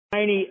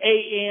90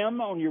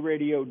 AM on your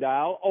radio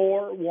dial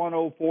or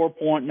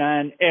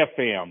 104.9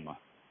 FM.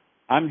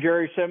 I'm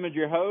Jerry Simmons,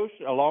 your host.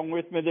 Along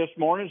with me this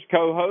morning is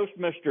co-host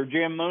Mr.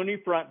 Jim Mooney,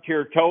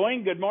 Frontier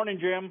Towing. Good morning,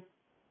 Jim.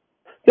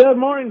 Good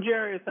morning,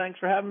 Jerry. Thanks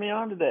for having me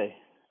on today.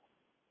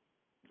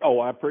 Oh,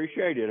 I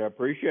appreciate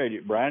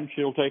it. Brian's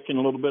still taking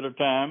a little bit of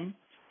time,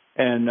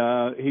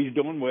 and he's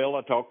doing well.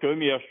 I talked to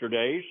him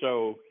yesterday,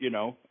 so,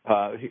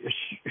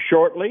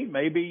 shortly,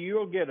 maybe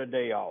you'll get a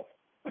day off.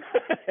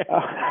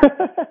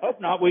 Hope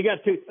not.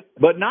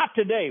 But not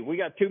today. We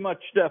got too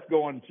much stuff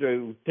going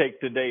to take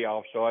the day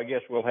off, so I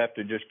guess we'll have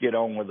to just get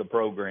on with the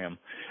program.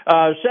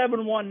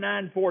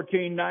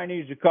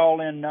 719-1490 is the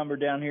call-in number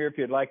down here. If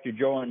you'd like to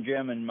join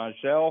Jim and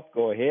myself,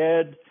 go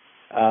ahead.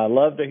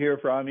 Love to hear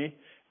from you.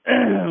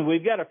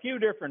 We've got a few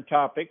different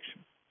topics.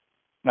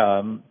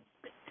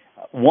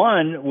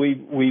 One,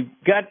 we've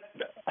got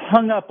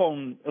hung up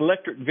on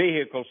electric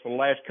vehicles for the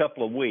last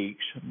couple of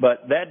weeks,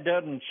 but that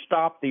doesn't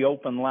stop the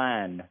open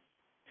line.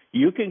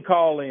 You can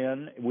call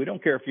in. We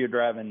don't care if you're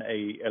driving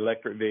a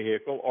electric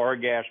vehicle or a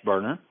gas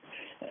burner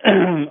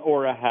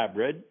or a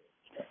hybrid.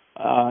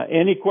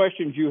 Any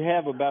questions you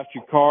have about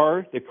your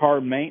car, the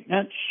car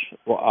maintenance,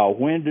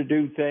 when to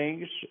do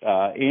things,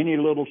 any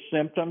little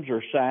symptoms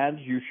or signs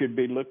you should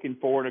be looking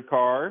for in a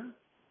car,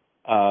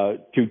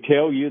 to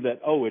tell you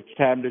that, it's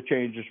time to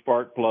change the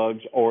spark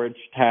plugs, or it's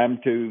time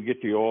to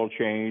get the oil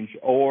change,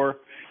 or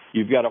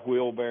you've got a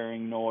wheel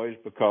bearing noise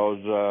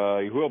because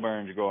your wheel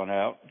bearings are going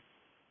out.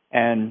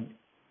 And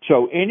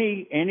so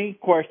any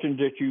questions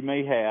that you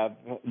may have,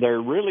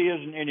 there really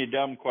isn't any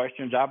dumb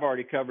questions. I've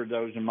already covered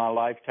those in my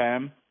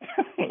lifetime.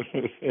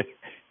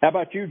 How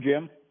about you,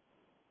 Jim?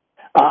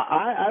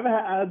 I've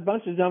had a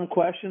bunch of dumb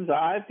questions.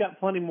 I've got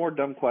plenty more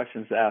dumb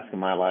questions to ask in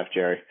my life,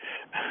 Jerry.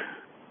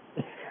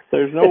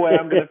 There's no way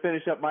I'm going to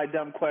finish up my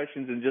dumb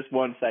questions in just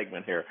one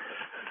segment here.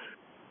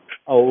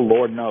 Oh,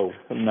 Lord, no.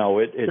 No,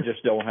 it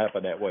just don't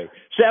happen that way.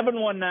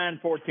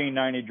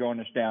 719-1490, join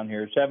us down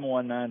here,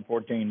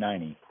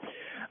 719-1490.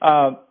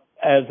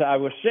 As I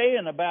was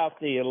saying about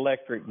the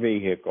electric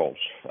vehicles,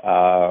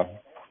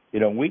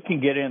 we can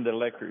get into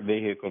electric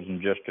vehicles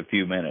in just a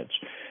few minutes.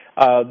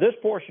 This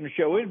portion of the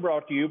show is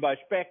brought to you by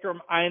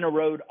Spectrum Ina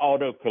Road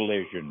Auto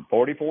Collision,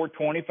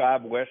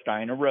 4425 West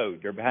Ina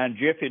Road. They're behind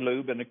Jiffy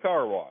Lube and the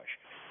car wash.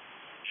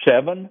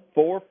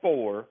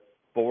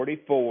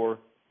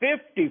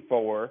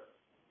 744-4454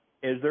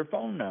 is their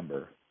phone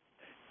number.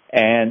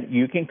 And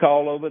you can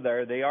call over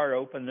there. They are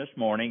open this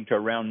morning to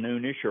around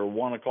noonish or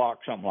 1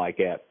 o'clock, something like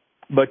that.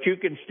 But you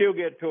can still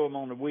get to them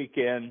on the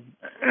weekend.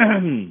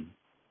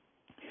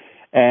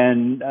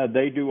 And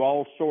they do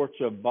all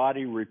sorts of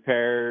body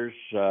repairs,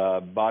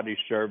 body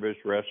service,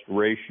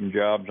 restoration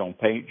jobs on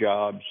paint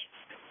jobs.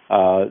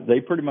 They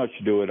pretty much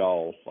do it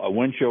all.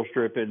 Windshield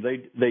stripping.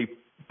 They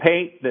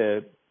paint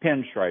the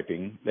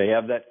pinstriping. They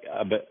have that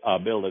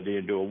ability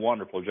to do a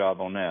wonderful job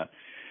on that.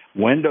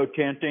 Window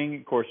tinting,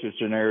 of course, it's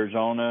in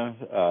Arizona.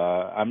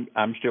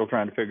 I'm still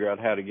trying to figure out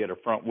how to get a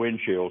front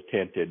windshield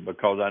tinted,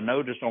 because I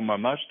noticed on my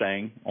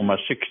Mustang, on my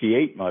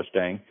 68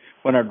 Mustang,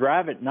 when I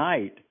drive at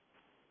night,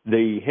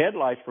 the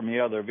headlights from the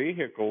other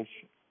vehicles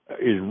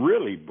is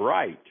really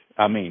bright.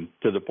 I mean,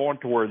 to the point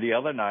to where the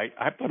other night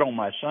I put on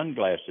my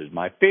sunglasses,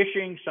 my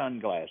fishing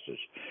sunglasses,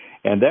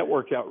 and that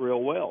worked out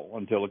real well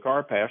until the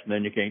car passed, and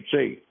then you can't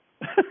see.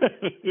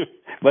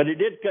 But it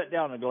did cut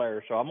down the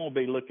glare, so I'm going to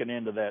be looking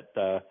into that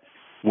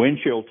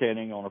windshield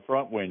tinting on a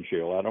front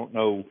windshield. I don't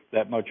know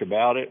that much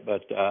about it,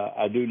 but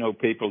I do know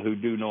people who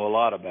do know a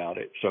lot about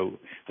it, so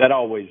that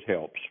always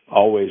helps,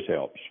 always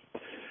helps.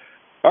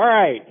 All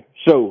right,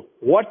 so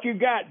what you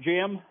got,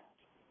 Jim?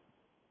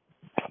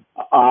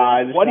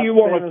 What do you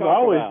want to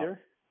talk about? Here.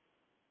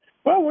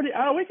 Well,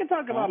 we can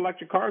talk about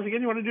electric cars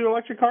again. You want to do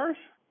electric cars?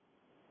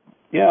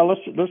 Yeah,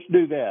 let's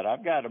do that.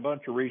 I've got a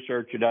bunch of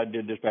research that I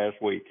did this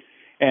past week.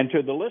 And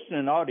to the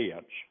listening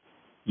audience,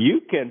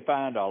 you can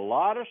find a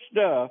lot of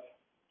stuff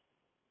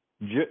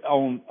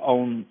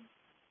on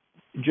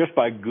just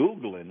by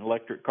Googling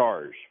electric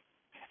cars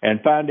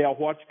and find out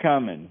what's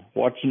coming,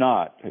 what's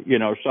not.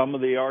 Some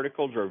of the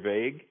articles are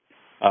vague.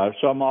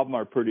 Some of them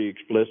are pretty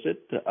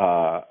explicit.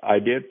 I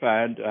did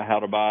find how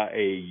to buy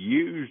a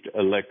used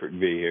electric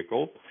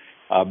vehicle,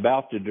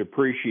 about the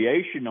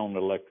depreciation on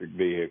electric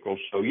vehicles.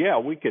 So, yeah,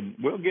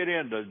 we'll get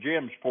into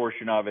Jim's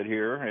portion of it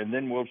here, and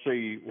then we'll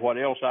see what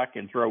else I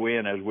can throw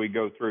in as we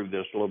go through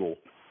this little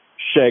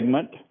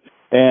segment.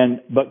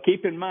 But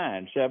keep in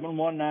mind,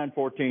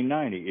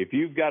 719-1490, if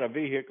you've got a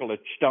vehicle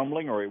that's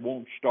stumbling or it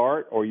won't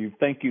start, or you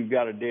think you've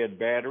got a dead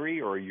battery,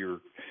 or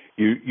you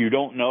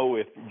don't know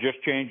if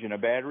just changing a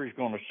battery is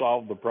going to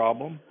solve the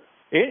problem,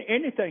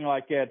 anything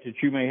like that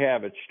you may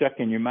have it's stuck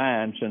in your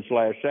mind since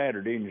last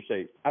Saturday, and you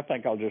say, I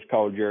think I'll just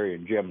call Jerry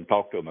and Jim and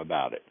talk to them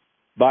about it.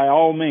 By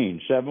all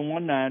means,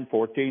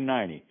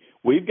 719-1490.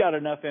 We've got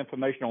enough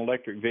information on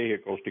electric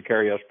vehicles to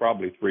carry us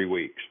probably 3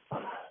 weeks.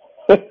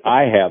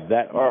 I have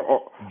that.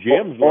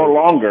 Jim's or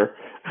longer.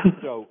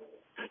 So,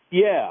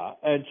 yeah,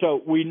 and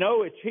so we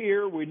know it's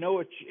here. We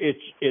know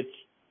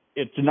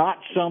it's not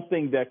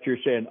something that you're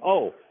saying,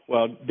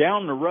 Well,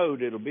 down the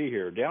road it'll be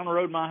here. Down the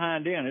road, my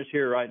hind end is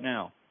here right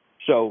now.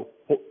 So,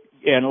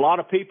 and a lot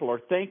of people are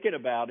thinking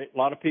about it. A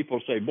lot of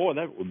people say, "Boy,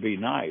 that would be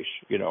nice."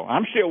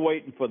 I'm still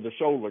waiting for the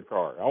solar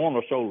car. I want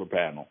a solar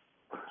panel.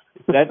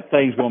 That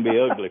thing's going to be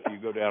ugly if you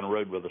go down the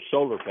road with a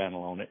solar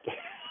panel on it.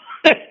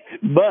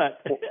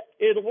 But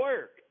it'll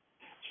work.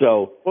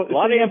 So, a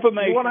lot of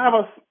information.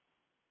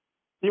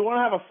 You want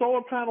to have a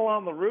solar panel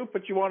on the roof,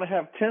 but you want to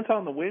have tint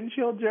on the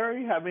windshield,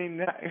 Jerry? I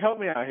mean, help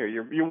me out here.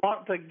 You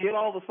want to get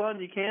all the sun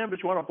you can,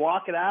 but you want to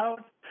block it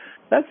out?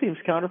 That seems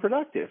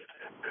counterproductive.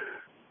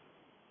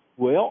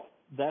 Well,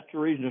 that's the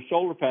reason the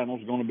solar panel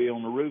is going to be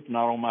on the roof,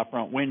 not on my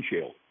front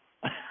windshield.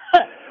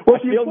 Well, I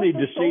still need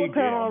to see solar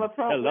panel on the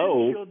front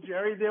Hello. windshield,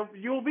 Jerry, then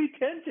you'll be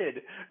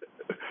tinted.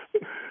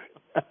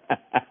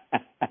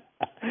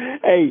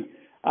 Hey,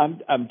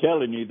 I'm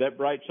telling you, that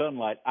bright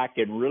sunlight, I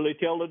can really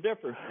tell the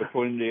difference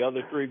between the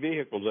other three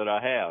vehicles that I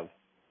have.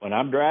 When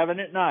I'm driving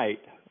at night,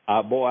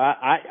 I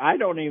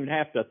don't even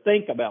have to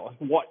think about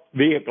what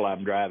vehicle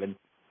I'm driving.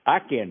 I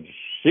can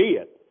see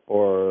it,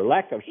 or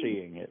lack of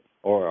seeing it,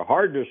 or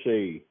hard to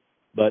see.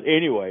 But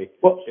anyway,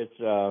 it's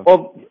the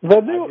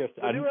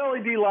new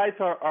LED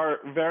lights are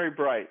very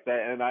bright,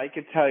 and I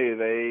can tell you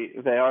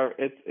they are.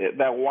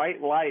 That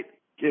white light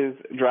is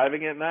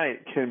driving at night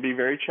can be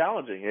very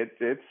challenging. It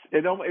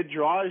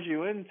draws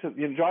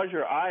draws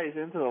your eyes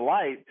into the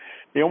light.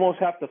 You almost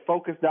have to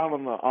focus down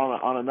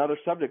on another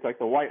subject like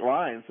the white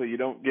line, so you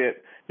don't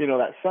get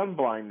that sun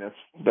blindness.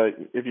 But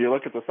if you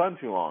look at the sun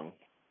too long,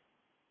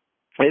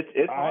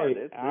 it's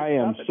hard.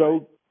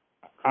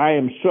 I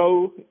am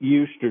so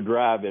used to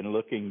driving,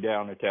 looking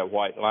down at that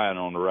white line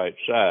on the right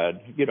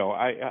side.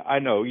 I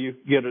know you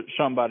get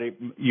somebody,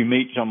 you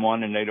meet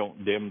someone and they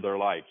don't dim their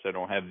lights. They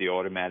don't have the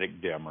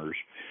automatic dimmers.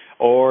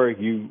 Or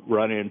you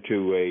run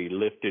into a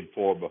lifted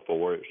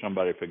 4x4.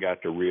 Somebody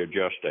forgot to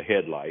readjust the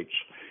headlights.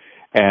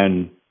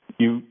 And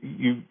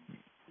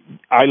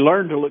I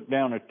learned to look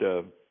down at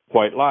the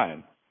white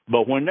line.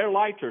 But when their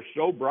lights are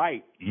so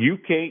bright, you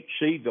can't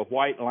see the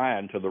white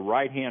line to the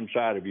right-hand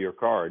side of your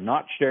car,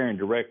 not staring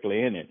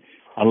directly in it,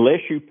 unless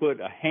you put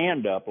a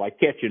hand up like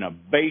catching a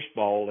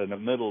baseball in the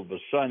middle of a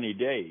sunny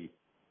day.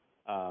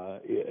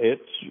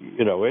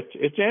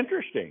 It's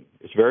interesting.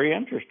 It's very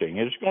interesting.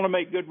 And it's going to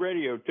make good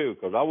radio, too,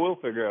 because I will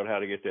figure out how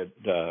to get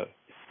that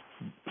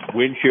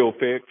windshield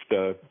fixed,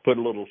 put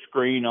a little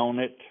screen on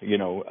it.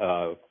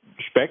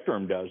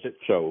 Spectrum does it,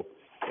 so...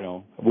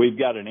 we've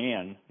got an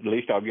in. At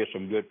least I'll get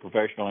some good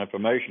professional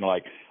information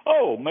like,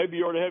 oh, maybe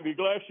you ought to have your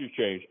glasses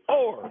changed.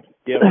 Or,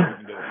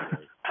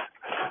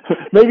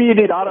 maybe you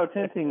need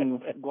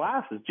auto-tinting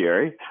glasses,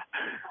 Jerry.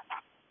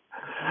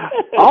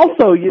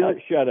 Also,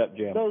 shut up,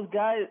 Jim. Those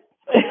guys...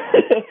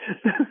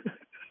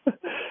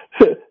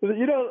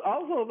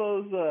 also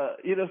those,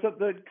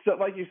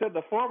 like you said,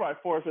 the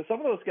 4x4s, but some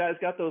of those guys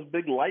got those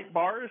big light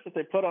bars that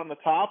they put on the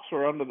tops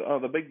or on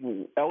the big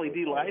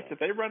LED lights. If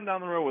they run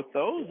down the road with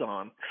those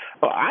on,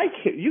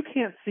 you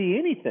can't see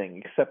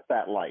anything except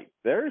that light.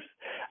 They're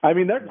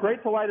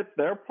great to light up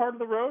their part of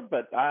the road,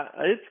 but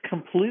it's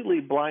completely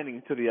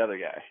blinding to the other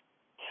guy.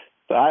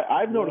 So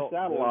I've noticed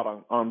that a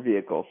lot on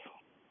vehicles.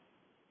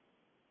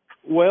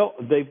 Well,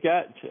 they've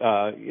got,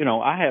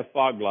 I have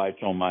fog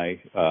lights on my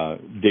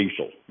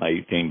diesel, my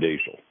 18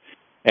 diesel.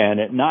 And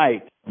at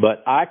night,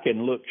 but I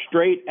can look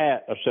straight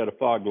at a set of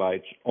fog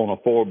lights on a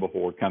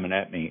 4x4 coming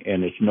at me,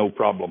 and it's no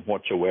problem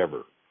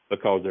whatsoever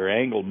because they're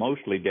angled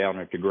mostly down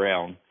at the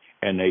ground,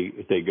 and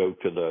they go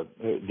to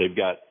they've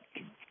got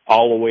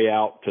all the way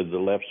out to the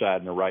left side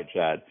and the right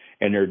side,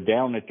 and they're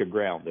down at the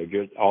ground.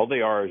 All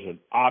they are is an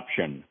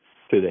option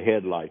to the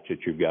headlights that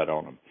you've got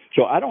on them.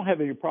 So I don't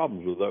have any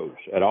problems with those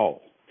at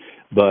all.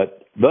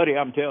 But, buddy,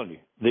 I'm telling you,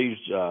 these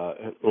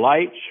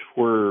lights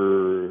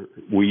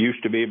we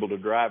used to be able to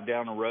drive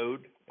down the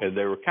road, and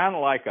they were kind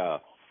of like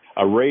a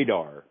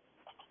radar.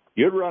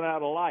 You'd run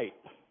out of light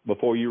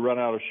before you run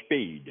out of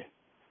speed.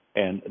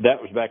 And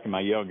that was back in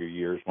my younger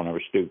years when I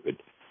was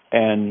stupid.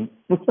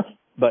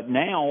 But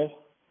now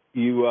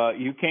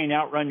you can't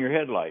outrun your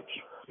headlights.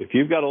 If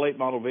you've got a late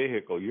model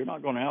vehicle, you're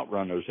not going to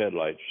outrun those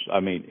headlights. I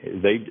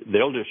mean,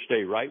 they'll just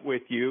stay right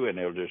with you, and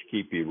they'll just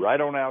keep you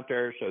right on out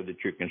there so that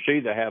you can see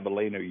the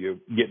javelina you're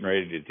getting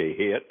ready to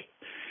hit.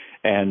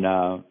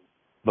 And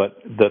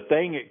but the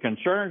thing that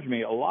concerns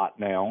me a lot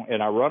now,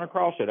 and I run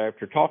across it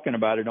after talking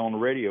about it on the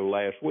radio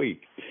last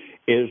week,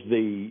 is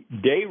the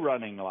day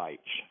running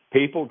lights.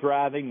 People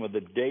driving with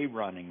the day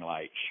running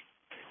lights,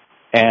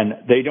 and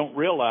they don't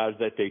realize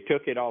that they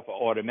took it off of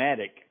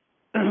automatic.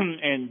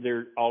 And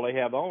all they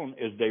have on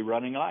is day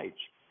running lights.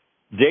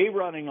 Day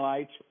running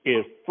lights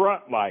is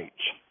front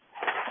lights,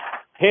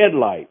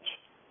 headlights.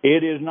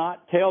 It is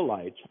not tail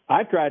lights.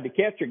 I tried to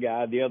catch a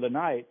guy the other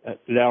night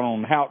down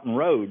on Houghton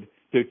Road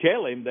to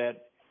tell him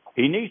that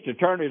he needs to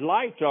turn his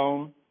lights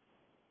on.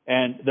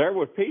 And there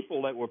were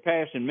people that were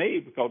passing me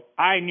because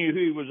I knew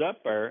who was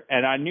up there,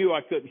 and I knew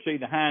I couldn't see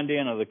the hind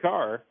end of the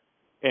car,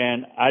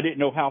 and I didn't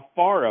know how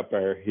far up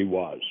there he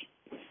was.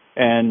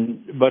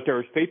 But there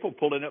was people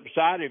pulling up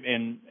beside him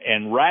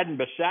and riding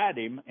beside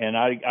him, and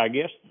I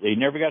guess they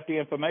never got the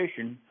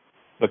information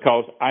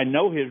because I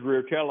know his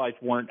rear tail lights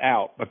weren't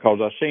out because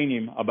I seen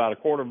him about a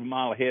quarter of a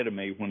mile ahead of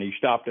me when he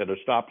stopped at a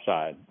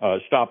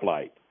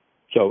stoplight.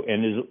 So,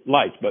 and his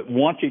lights. But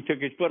once he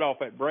took his foot off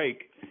that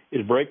brake,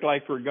 his brake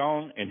lights were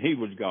gone and he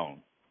was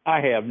gone.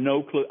 I have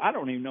no clue. I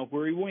don't even know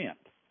where he went.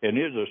 And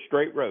it was a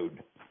straight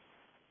road.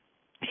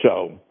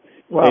 So,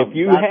 well, if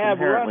you have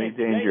running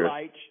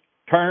daylights,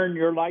 turn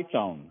your lights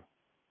on.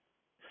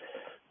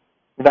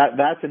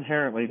 That's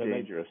inherently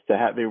dangerous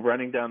to be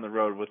running down the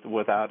road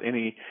without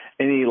any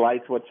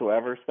lights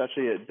whatsoever,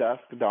 especially at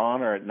dusk,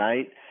 dawn, or at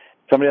night.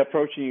 Somebody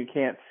approaching you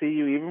can't see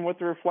you, even with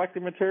the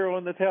reflective material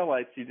in the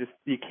taillights.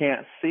 You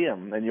can't see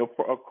them, and you'll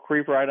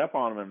creep right up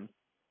on them,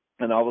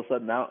 and all of a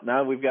sudden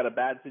now we've got a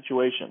bad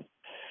situation.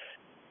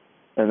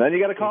 And then you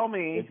got to call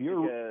me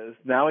because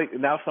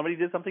now somebody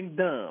did something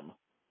dumb.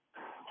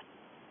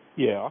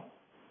 Yeah.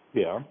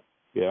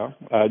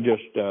 I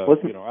just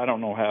I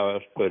don't know how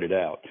else to put it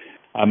out.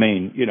 I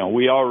mean,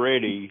 we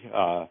already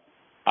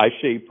I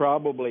see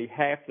probably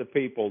half the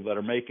people that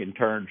are making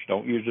turns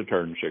don't use a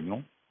turn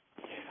signal.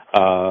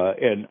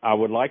 And I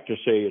would like to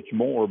say it's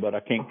more, but I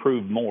can't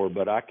prove more.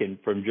 But I can,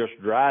 from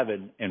just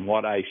driving and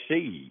what I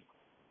see,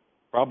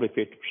 probably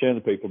 50% of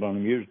the people don't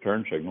even use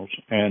turn signals.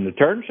 And the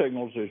turn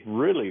signals is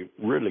really,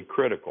 really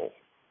critical.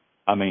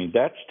 I mean,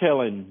 that's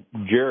telling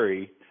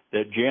Jerry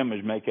that Jim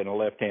is making a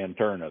left-hand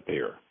turn up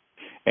here.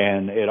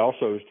 And it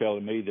also is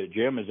telling me that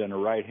Jim is in a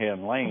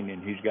right-hand lane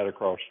and he's got to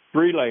cross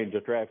 3 lanes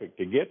of traffic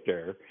to get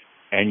there.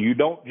 And you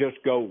don't just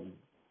go,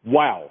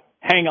 wow,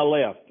 hang a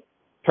left,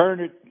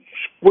 turn it,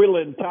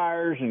 squilling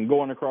tires and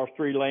going across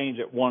 3 lanes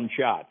at one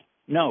shot.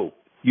 No,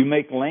 you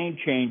make lane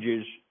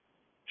changes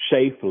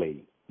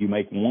safely. You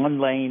make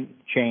 1 lane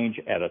change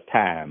at a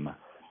time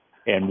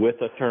and with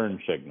a turn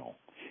signal.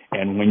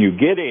 And when you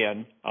get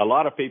in, a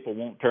lot of people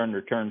won't turn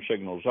their turn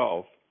signals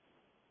off.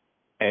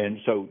 And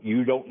so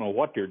you don't know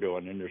what they're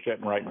doing, and they're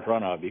sitting right in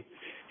front of you.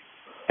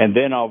 And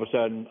then all of a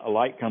sudden a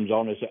light comes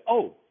on and say,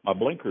 oh, my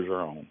blinkers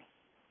are on.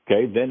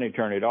 Okay, then they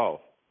turn it off.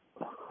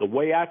 The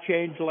way I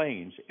change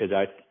lanes is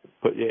I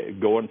put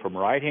going from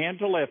right hand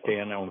to left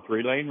hand on a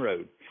 3-lane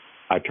road.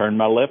 I turn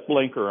my left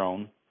blinker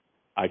on.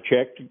 I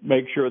check to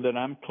make sure that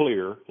I'm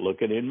clear,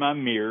 looking in my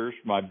mirrors,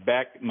 my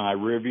back, my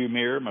rearview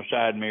mirror, my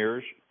side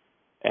mirrors,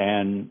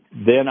 and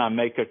then I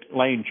make a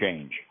lane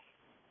change.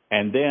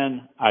 And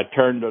then I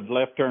turn the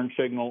left turn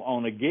signal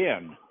on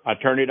again. I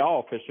turn it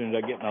off as soon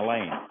as I get in the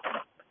lane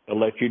to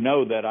let you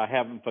know that I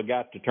haven't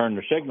forgot to turn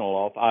the signal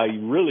off. I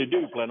really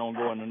do plan on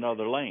going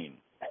another lane.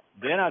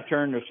 Then I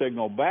turn the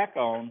signal back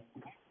on,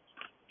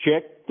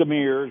 check the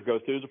mirrors, go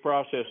through the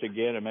process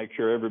again and make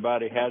sure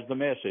everybody has the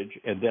message,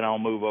 and then I'll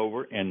move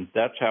over, and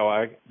that's how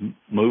I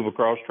move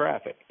across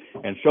traffic.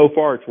 And so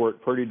far it's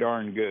worked pretty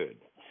darn good.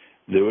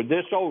 With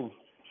this old,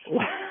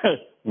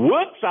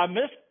 whoops, I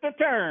missed the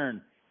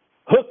turn.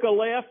 Hook a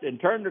left and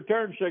turn the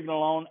turn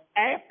signal on.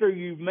 After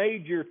you've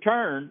made your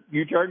turn,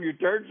 you turn your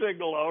turn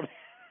signal on.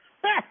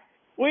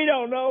 We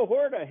don't know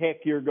where the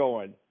heck you're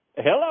going.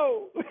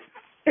 Hello.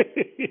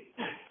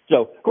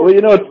 So, of course,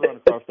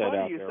 it's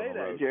funny you say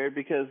that, Jerry,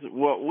 because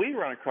what we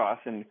run across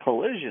in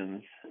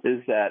collisions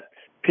is that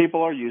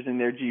people are using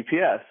their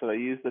GPS, so they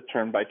use the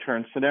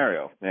turn-by-turn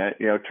scenario.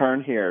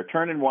 Turn here,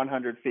 turn in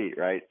 100 feet,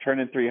 right? Turn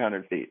in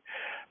 300 feet.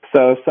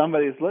 So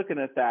somebody's looking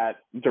at that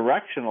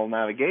directional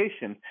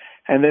navigation,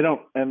 and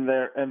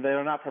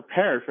they're not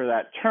prepared for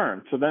that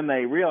turn. So then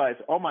they realize,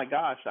 oh my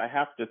gosh, I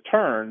have to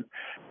turn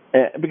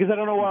because I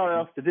don't know what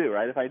else to do,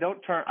 right? If I don't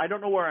turn, I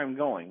don't know where I'm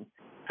going.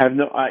 I have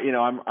no,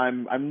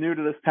 I'm new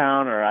to this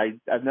town, or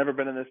I've never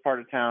been in this part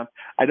of town.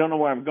 I don't know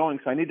where I'm going,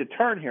 so I need to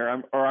turn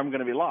here, or I'm going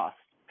to be lost.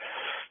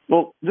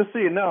 Well, just so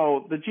you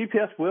know, the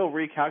GPS will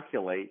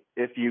recalculate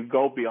if you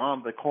go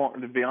beyond the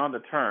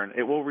turn.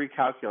 It will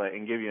recalculate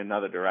and give you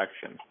another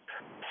direction.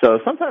 So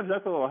sometimes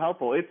that's a little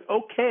helpful. It's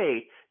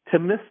okay to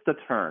miss the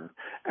turn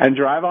and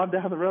drive on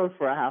down the road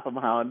for a half a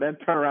mile and then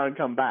turn around and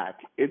come back.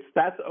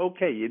 That's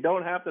okay. You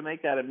don't have to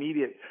make that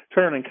immediate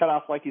turn and cut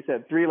off, like you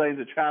said, 3 lanes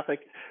of traffic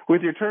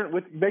with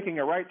making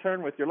a right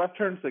turn with your left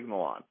turn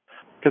signal on.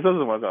 Because those are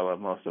the ones I love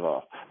most of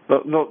all.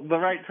 The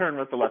right turn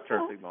with the left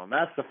turn signal on.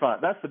 That's the fun.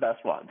 That's the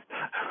best one.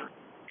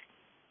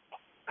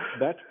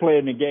 That's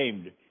playing the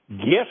game.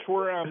 Guess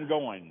where I'm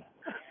going.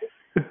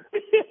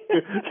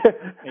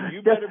 And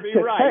you better be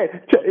right.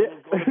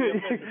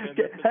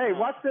 Hey,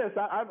 watch this.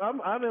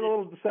 I'm in a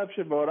little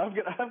deception mode. I'm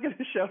going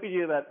to show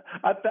you that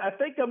I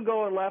think I'm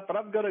going left, but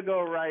I'm going to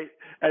go right.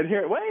 And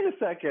here, wait a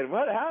second.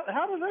 What?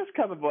 How did this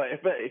come into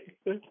play?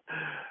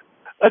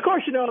 Of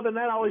course, then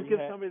that always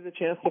gives somebody the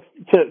chance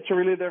to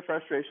relieve their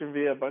frustration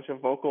via a bunch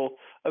of vocal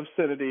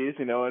obscenities,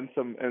 and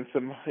some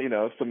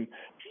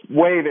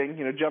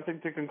waving, jumping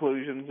to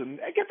conclusions, and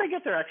I guess they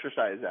get their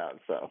exercise out.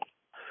 So.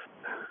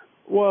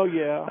 Well,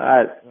 yeah.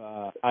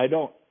 I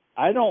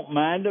don't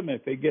mind them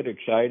if they get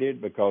excited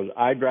because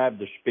I drive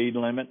the speed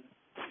limit,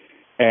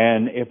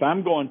 and if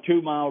I'm going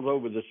 2 miles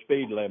over the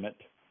speed limit,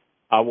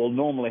 I will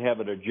normally have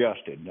it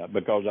adjusted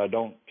because I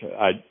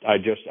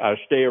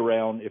stay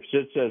around. If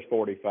it says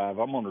 45,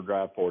 I'm going to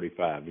drive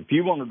 45. If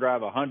you want to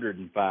drive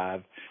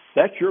 105,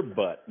 that's your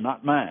butt,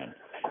 not mine.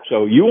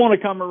 So you want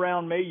to come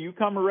around me, you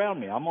come around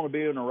me. I'm going to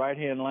be in the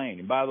right-hand lane.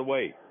 And by the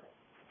way,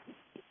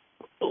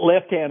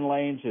 left-hand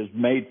lanes is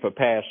made for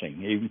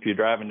passing, even if you're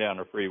driving down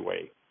a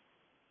freeway.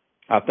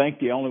 I think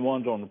the only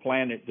ones on the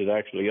planet that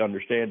actually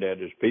understand that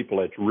is people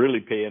that's really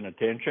paying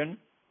attention,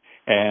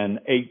 and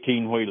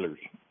 18-wheelers.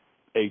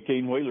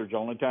 18-wheelers, the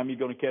only time you're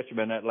going to catch them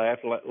in that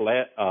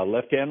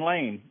left-hand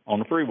lane on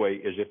the freeway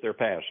is if they're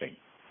passing.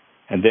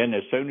 And then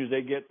as soon as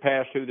they get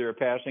past who they're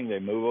passing, they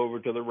move over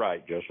to the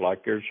right, just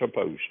like they're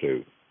supposed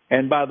to.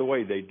 And by the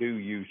way, they do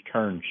use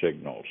turn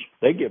signals.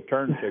 They give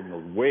turn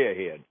signals way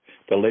ahead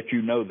to let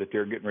you know that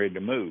they're getting ready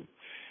to move.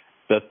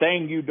 The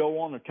thing you don't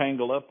want to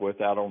tangle up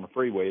with out on the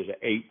freeway is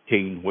an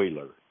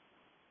 18-wheeler.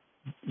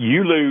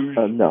 You lose.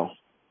 No.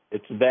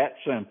 It's that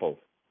simple.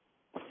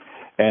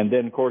 And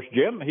then, of course,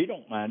 Jim, he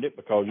don't mind it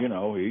because, you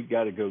know, he's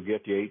got to go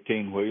get the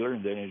 18-wheeler,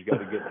 and then he's got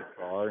to get the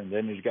car, and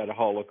then he's got to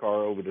haul the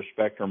car over to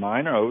Spectrum.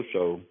 I know,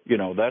 so, you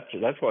know,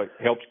 that's what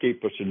helps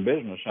keep us in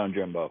business, huh,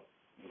 Jimbo?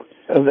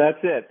 That's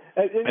it.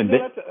 And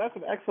that's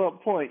an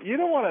excellent point. You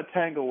don't want to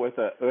tangle with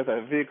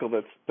a vehicle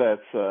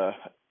that's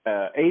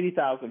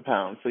 80,000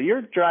 pounds. So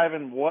you're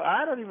driving what?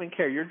 I don't even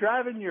care. You're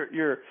driving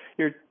your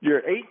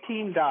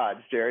 18 Dodge,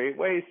 Jerry. It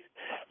weighs.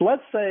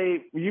 Let's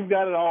say you've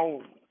got it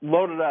all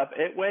loaded up.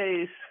 It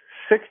weighs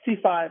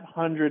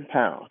 6,500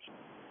 pounds,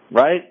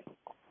 right?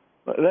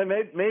 Then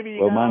maybe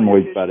you mine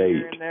weighs about 8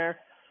 in there.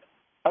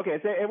 Okay,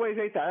 so it weighs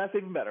 8,000. That's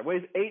even better. It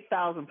weighs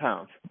 8,000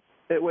 pounds.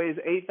 It weighs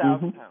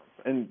 8,000 pounds.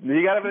 And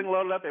you got everything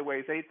loaded up, it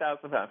weighs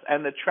 8,000 pounds.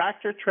 And the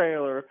tractor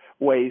trailer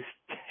weighs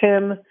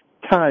 10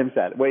 times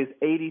that. It weighs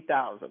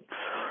 80,000.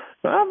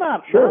 So I'm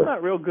not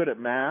real good at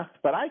math,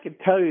 but I can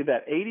tell you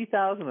that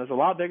 80,000 is a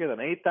lot bigger than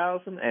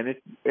 8,000. And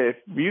if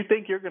you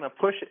think you're going to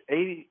push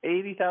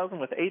 80,000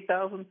 with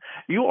 8,000,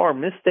 you are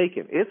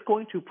mistaken. It's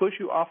going to push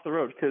you off the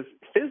road because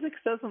physics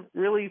doesn't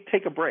really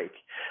take a break.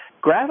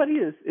 Gravity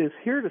is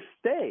here to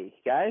stay,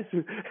 guys.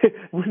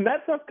 When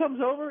that stuff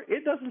comes over,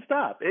 it doesn't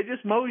stop. It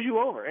just mows you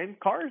over. And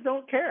cars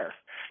don't care.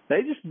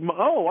 They just,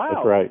 oh, wow.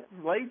 That's right.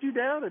 Laid you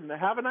down and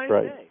have a nice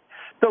right. day.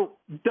 So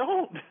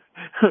don't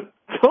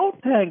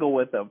tangle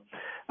with them.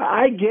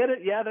 I get it.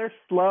 Yeah, they're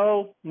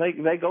slow.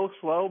 They go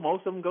slow.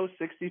 Most of them go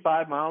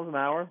 65 miles an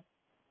hour.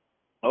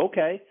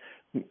 Okay.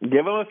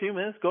 Give them a few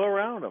minutes, go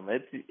around them.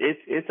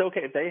 It's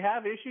okay. They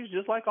have issues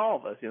just like all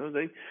of us. You know,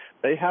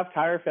 they have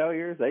tire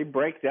failures. They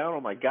break down. Oh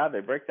my God,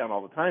 they break down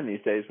all the time these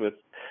days with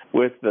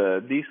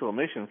the diesel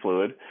emission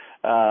fluid.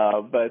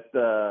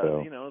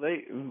 You know,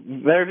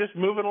 they're just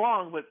moving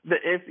along. But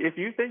if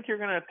you think you're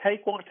going to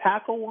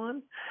tackle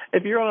one,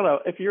 if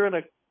you're in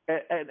an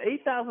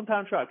 8,000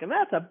 pound truck, and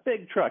that's a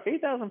big truck.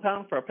 8,000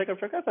 pounds for a pickup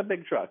truck, that's a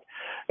big truck.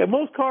 And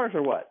most cars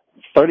are what?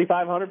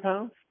 3,500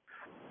 pounds.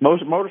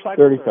 Most motorcycles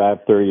 35,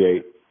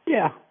 38.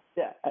 Yeah.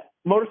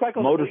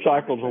 Motorcycles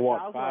are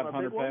what,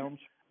 500 pounds?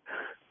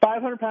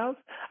 500 pounds?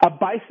 A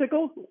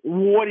bicycle?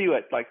 What are you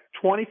at, like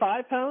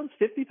 25 pounds,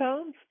 50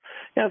 pounds?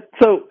 Yeah.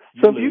 So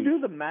if you do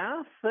the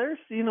math, there's,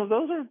 you know,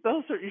 those are.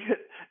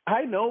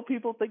 I know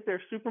people think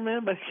they're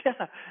Superman, but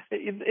yeah,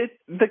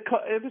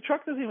 the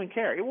truck doesn't even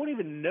care. It won't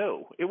even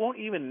know. It won't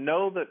even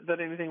know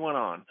that anything went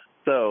on.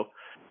 So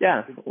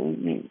yeah,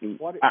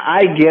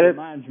 I get it.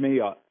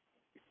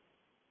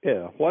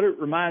 What it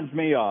reminds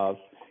me of,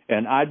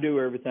 and I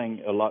do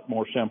everything a lot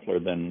more simpler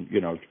than,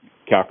 you know,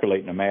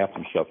 calculating the math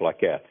and stuff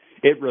like that.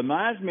 It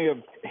reminds me of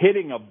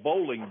hitting a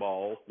bowling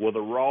ball with a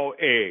raw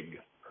egg.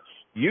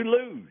 You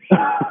lose.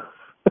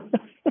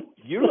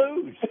 You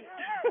lose.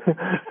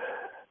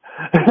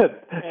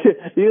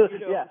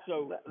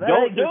 So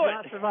don't do it.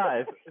 Not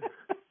survive.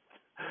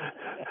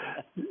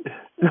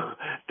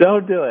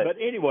 Don't do it. But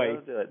anyway,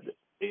 don't do it.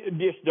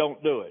 Just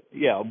don't do it.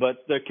 Yeah,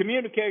 but the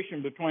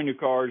communication between the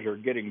cars are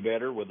getting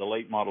better with the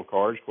late model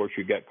cars. Of course,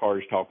 you got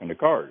cars talking to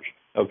cars.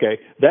 Okay,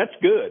 that's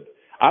good.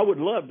 I would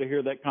love to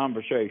hear that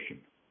conversation.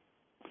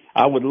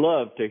 I would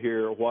love to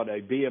hear what a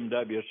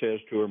BMW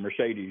says to a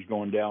Mercedes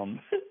going down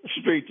the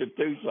streets of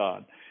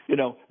Tucson. You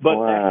know, but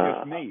That's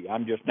just me.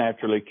 I'm just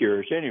naturally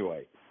curious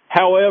anyway.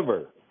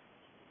 However,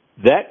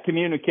 that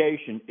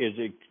communication is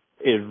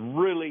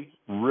really,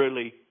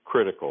 really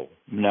critical.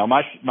 Now,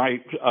 my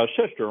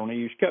sister on the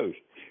East Coast,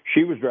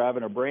 she was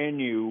driving a brand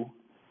new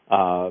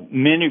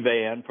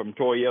minivan from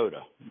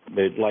Toyota.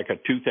 It's like a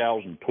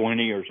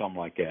 2020 or something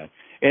like that.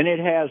 And it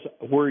has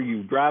where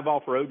you drive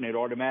off road and it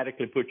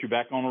automatically puts you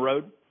back on the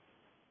road.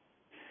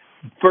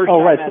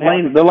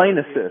 The lane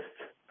assist.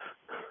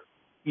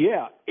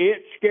 Yeah,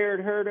 it scared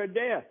her to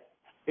death.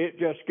 It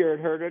just scared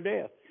her to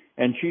death.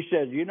 And she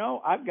said, you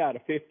know, I've got a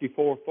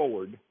 54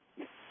 Ford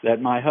that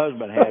my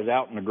husband has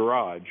out in the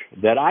garage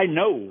that I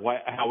know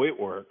how it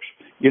works.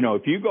 You know,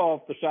 if you go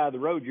off the side of the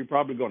road, you're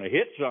probably going to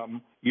hit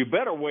something. You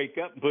better wake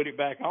up and put it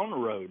back on the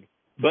road.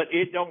 But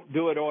it don't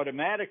do it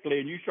automatically,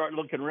 and you start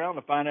looking around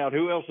to find out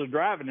who else is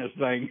driving this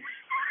thing.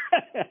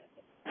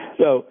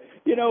 So,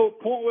 you know,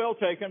 point well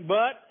taken,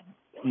 but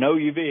know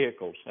your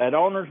vehicles. That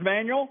owner's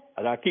manual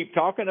that I keep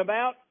talking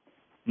about,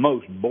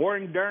 most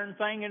boring darn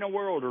thing in the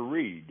world to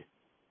read.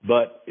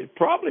 But it's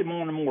probably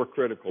one of the more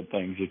critical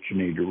things that you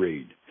need to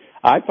read.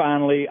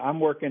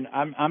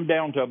 I'm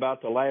down to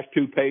about the last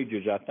 2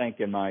 pages, I think,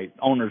 in my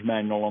owner's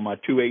manual on my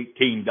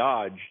 218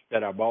 Dodge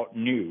that I bought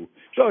new.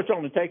 So it's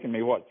only taken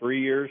me,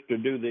 3 years to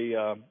do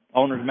the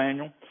owner's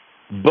manual?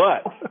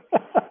 But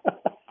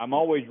I'm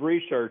always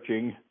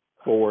researching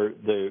for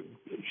the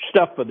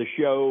stuff for the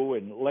show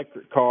and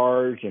electric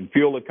cars and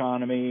fuel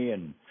economy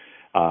and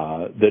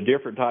the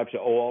different types of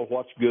oil,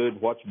 what's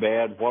good, what's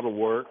bad, what'll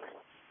work.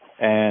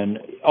 And,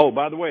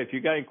 by the way, if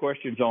you got any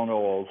questions on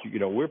oils,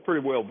 we're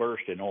pretty well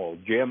versed in oil.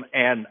 Jim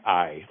and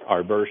I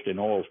are versed in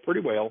oils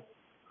pretty well.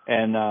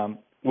 And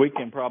we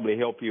can probably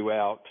help you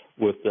out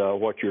with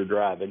what you're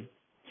driving.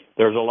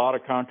 There's a lot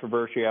of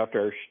controversy out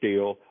there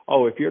still.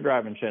 If you're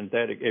driving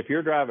synthetic, if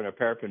you're driving a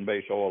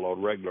paraffin-based oil or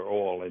regular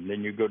oil, and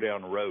then you go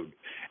down the road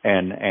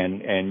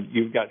and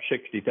you've got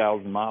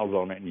 60,000 miles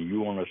on it and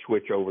you want to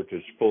switch over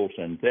to full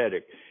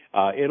synthetic,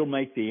 it'll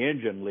make the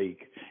engine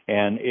leak,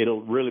 and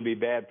it'll really be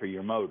bad for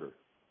your motor.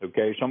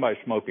 Okay,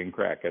 somebody's smoking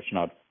crack.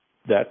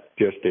 That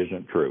just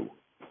isn't true.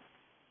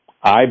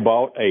 I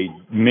bought a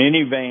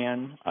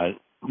minivan, a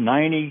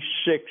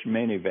 96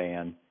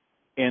 minivan,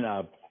 in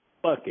a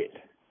bucket.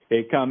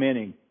 They come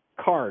in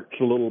carts,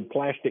 little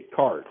plastic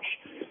carts,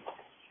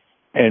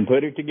 and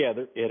put it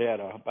together. It had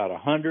about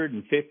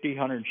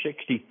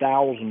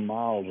 160,000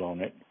 miles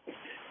on it.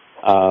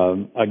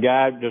 A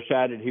guy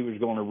decided he was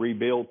going to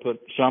rebuild,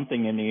 put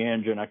something in the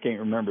engine. I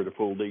can't remember the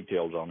full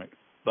details on it,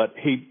 but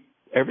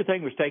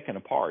everything was taken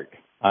apart.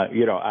 I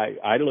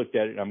looked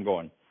at it and I'm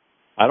going,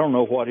 I don't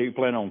know what he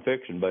planned on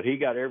fixing, but he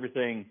got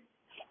everything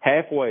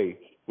halfway,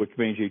 which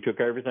means he took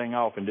everything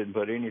off and didn't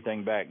put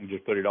anything back and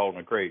just put it all in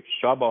a crate.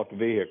 So I bought the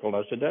vehicle, and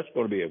I said, that's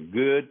going to be a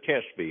good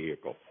test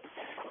vehicle.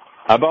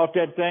 I bought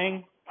that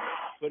thing,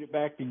 put it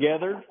back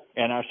together,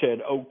 and I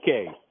said,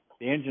 okay,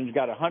 the engine's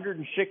got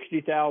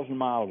 160,000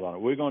 miles on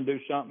it. We're going to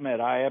do something that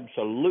I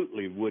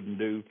absolutely wouldn't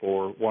do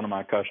for one of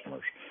my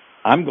customers.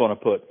 I'm going to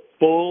put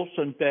full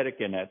synthetic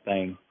in that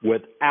thing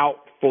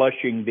without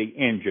flushing the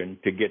engine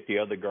to get the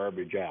other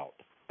garbage out.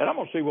 And I'm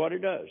going to see what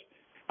it does.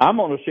 I'm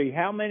going to see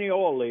how many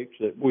oil leaks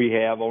that we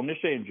have on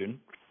this engine,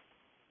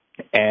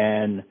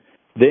 and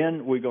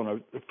then we're going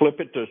to flip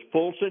it to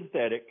full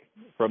synthetic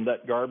from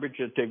that garbage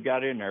that they've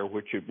got in there,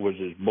 which it was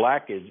as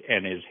black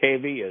and as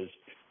heavy as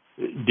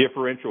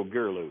differential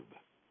gear lube.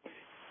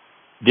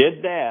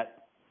 Did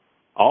that.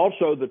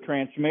 Also, the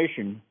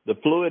transmission, the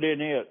fluid in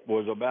it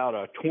was about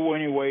a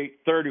 20 weight,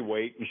 30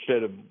 weight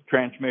instead of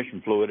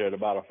transmission fluid at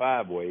about a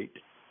 5 weight.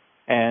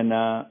 And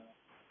I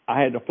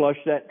had to flush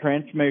that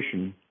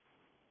transmission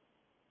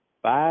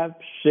 5-6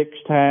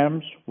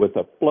 times with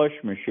a flush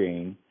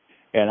machine,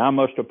 and I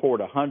must have poured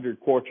 100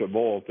 quarts of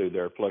oil through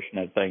there flushing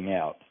that thing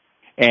out,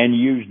 and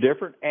used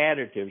different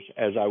additives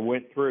as I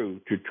went through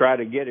to try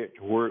to get it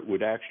to where it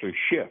would actually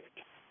shift.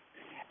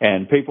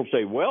 And people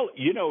say, well,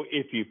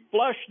 if you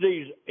flush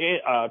these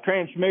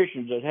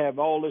transmissions that have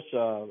all this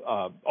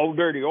old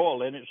dirty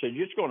oil in it, so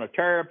you're just going to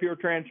tear up your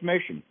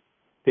transmission.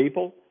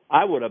 People,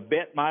 I would have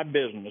bet my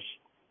business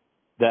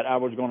that I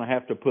was going to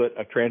have to put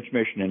a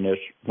transmission in this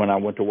when I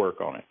went to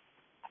work on it.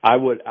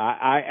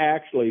 I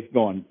actually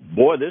going,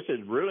 boy, this is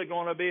really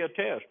going to be a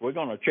test. We're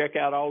going to check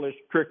out all this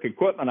trick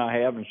equipment I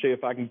have and see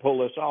if I can pull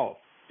this off.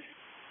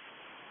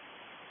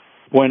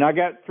 When I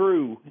got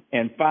through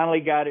and finally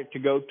got it to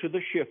go to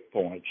the shift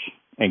points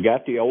and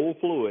got the old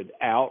fluid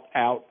out,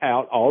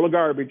 all the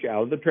garbage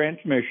out of the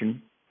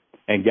transmission,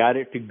 and got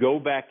it to go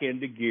back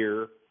into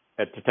gear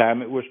at the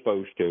time it was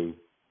supposed to,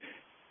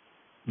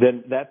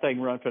 then that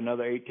thing ran for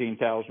another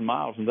 18,000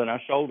 miles, and then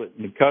I sold it.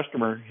 And the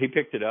customer, he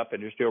picked it up,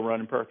 and it's still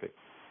running perfect.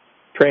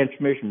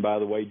 Transmission, by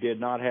the way, did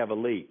not have a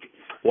leak.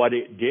 What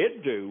it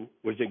did do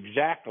was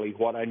exactly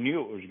what I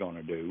knew it was going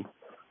to do.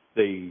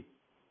 The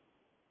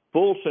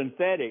full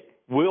synthetic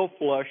will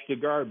flush the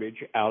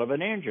garbage out of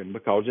an engine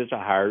because it's a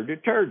higher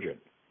detergent.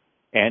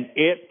 And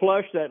it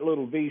flushed that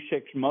little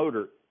V6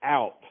 motor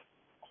out.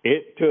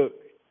 It took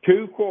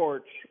 2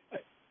 quarts,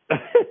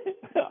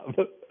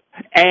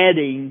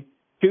 adding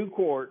 2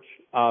 quarts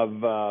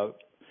of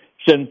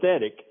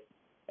synthetic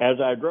as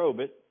I drove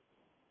it,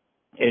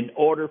 in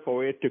order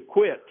for it to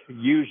quit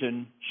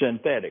using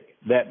synthetic.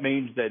 That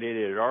means that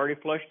it had already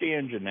flushed the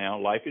engine now.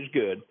 Life is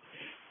good.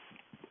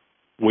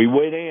 We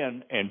went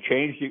in and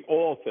changed the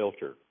oil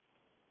filter.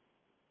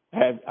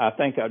 I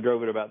think I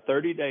drove it about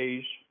 30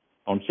 days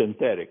on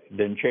synthetic,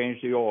 then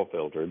changed the oil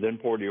filter, then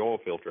poured the oil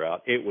filter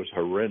out. It was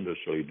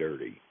horrendously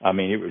dirty. I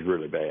mean, it was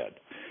really bad.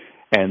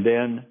 And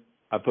then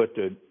I put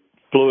the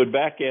fluid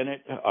back in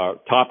it,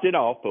 topped it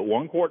off, put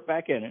 1 quart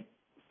back in it,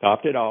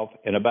 topped it off,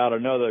 and about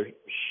another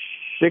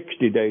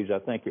 60 days, I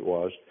think it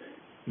was.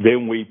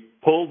 Then we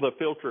pulled the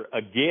filter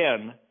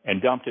again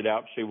and dumped it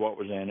out to see what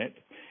was in it.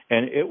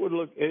 And it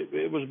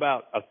was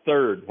about a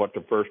third what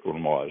the first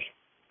one was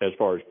as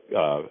far as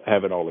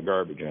having all the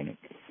garbage in it.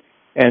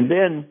 And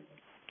then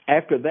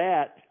after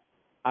that,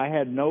 I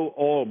had no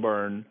oil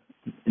burn.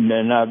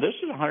 Now, this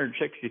is a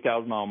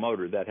 160,000 mile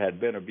motor that had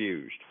been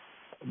abused.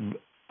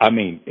 I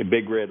mean, in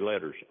big red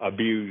letters,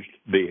 abused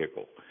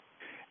vehicle.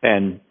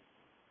 And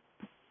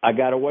I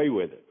got away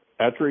with it.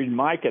 That's the reason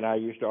Mike and I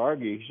used to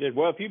argue. He said,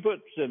 "Well, if you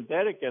put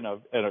synthetic in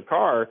a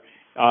car,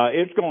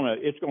 it's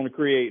gonna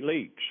create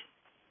leaks."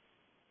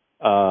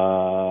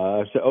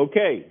 I said,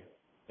 "Okay."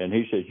 And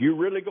he says, "You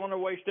really going to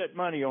waste that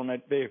money on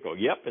that vehicle?"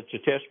 Yep, it's a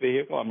test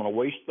vehicle. I'm going to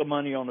waste the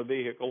money on the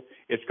vehicle.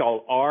 It's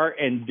called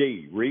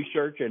R&D,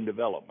 research and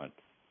development,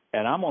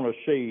 and I'm going to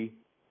see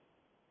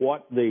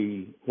what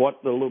the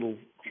little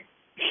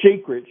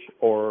secrets,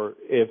 or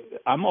if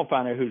I'm going to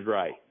find out who's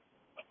right.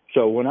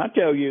 So when I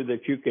tell you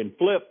that you can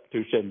flip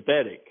to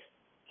synthetic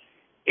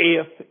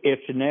if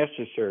it's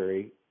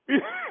necessary,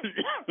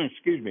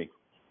 excuse me,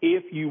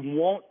 if you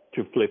want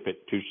to flip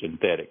it to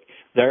synthetic,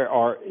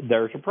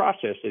 there's a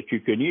process that you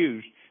can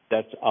use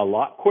that's a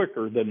lot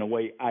quicker than the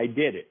way I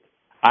did it.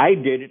 I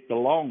did it the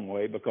long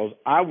way because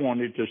I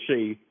wanted to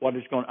see what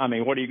it's going. I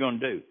mean, what are you going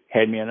to do?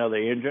 Hand me another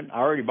engine? I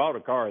already bought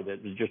a car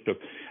that was just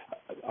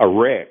a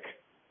wreck,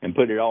 and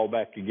put it all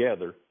back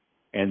together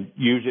and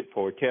use it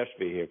for a test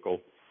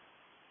vehicle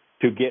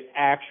to get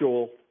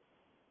actual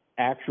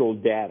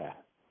data,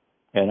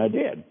 and I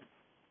did.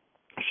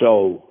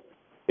 So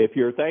if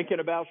you're thinking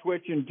about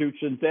switching to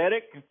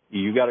synthetic,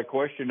 you got a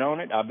question on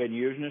it, I've been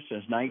using it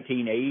since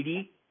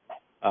 1980,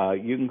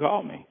 you can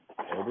call me.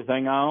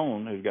 Everything I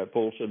own has got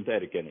full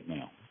synthetic in it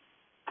now.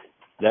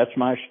 That's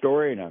my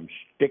story, and I'm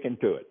sticking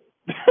to it.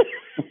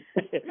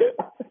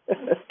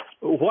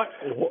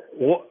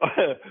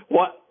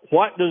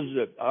 What does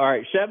it? All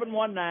right,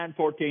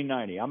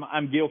 719-1490.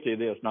 I'm guilty of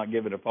this, not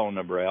giving a phone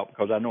number out,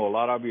 because I know a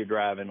lot of you are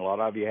driving, a lot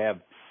of you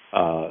have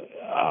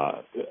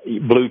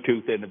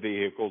Bluetooth in the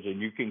vehicles, and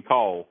you can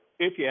call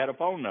if you had a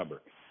phone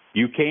number.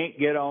 You can't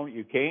get on,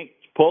 you can't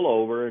pull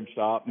over and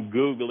stop and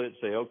Google it and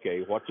say,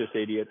 okay, what's this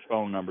idiot's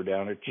phone number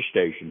down at the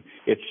station?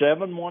 It's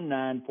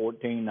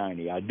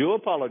 719-1490. I do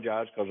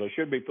apologize, because I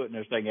should be putting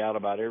this thing out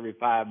about every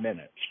 5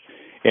 minutes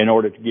in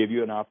order to give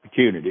you an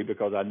opportunity,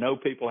 because I know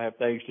people have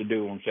things to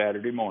do on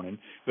Saturday morning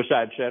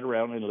besides sit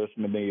around and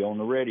listen to me on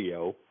the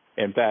radio.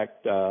 In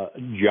fact,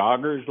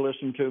 joggers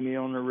listen to me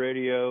on the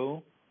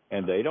radio,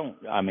 and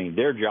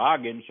they're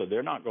jogging, so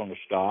they're not going to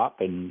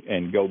stop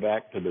and go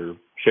back to their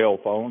cell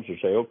phones and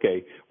say,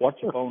 okay, what's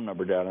the phone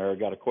number down there? I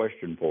got a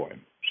question for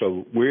him.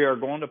 So we are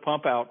going to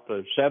pump out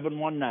the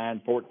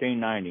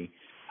 719-1490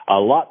 a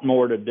lot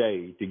more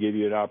today to give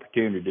you an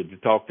opportunity to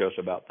talk to us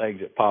about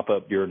things that pop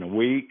up during the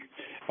week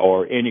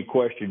or any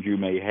questions you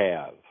may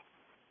have.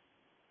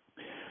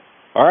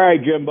 All right,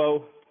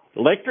 Jimbo,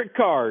 electric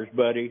cars,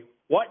 buddy.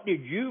 What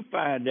did you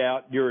find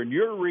out during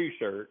your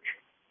research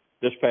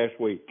this past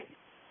week?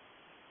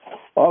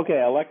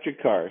 Okay,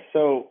 electric cars.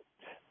 So,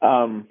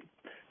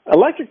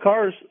 electric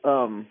cars.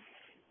 When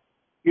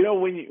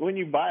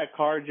you buy a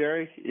car,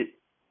 Jerry,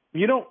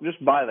 you don't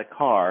just buy the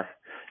car.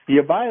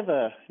 You buy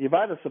the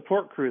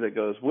support crew that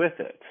goes with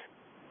it.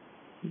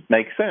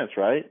 Makes sense,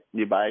 right?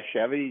 You buy a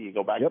Chevy, you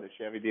go back to the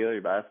Chevy dealer. You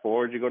buy a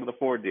Ford, you go to the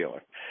Ford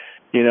dealer.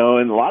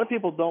 And a lot of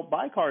people don't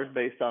buy cars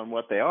based on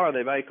what they are.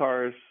 They buy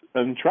cars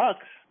and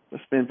trucks,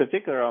 in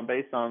particular,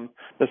 based on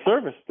the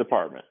service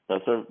department,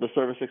 the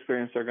service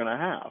experience they're going to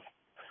have.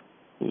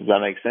 Does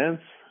that make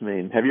sense? I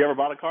mean, have you ever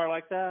bought a car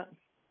like that?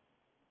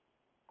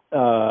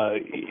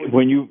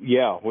 When you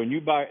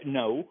buy,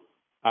 no,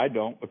 I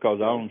don't,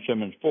 because I owned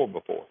Simmons Ford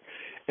before.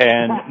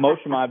 And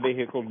most of my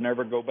vehicles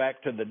never go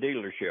back to the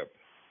dealership,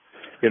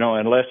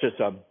 unless it's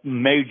a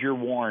major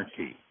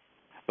warranty.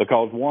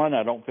 Because one,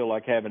 I don't feel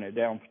like having it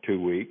down for 2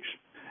 weeks,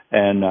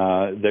 and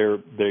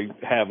they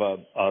have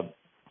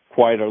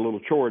quite a little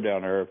chore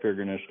down there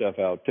figuring this stuff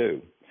out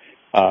too.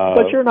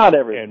 But you're not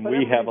everybody. And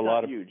we have a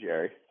lot of you,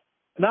 Jerry.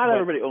 Not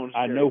everybody owns.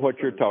 I know what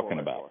you're talking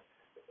about.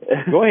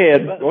 Go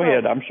ahead. Go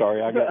ahead. I'm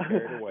sorry, I got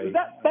carried away.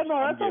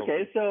 That's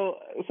okay. So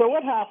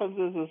what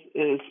happens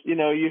is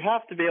you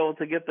have to be able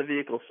to get the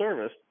vehicle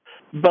serviced,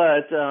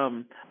 but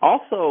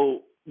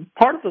also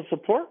part of the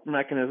support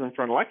mechanism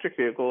for an electric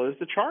vehicle is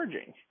the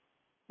charging.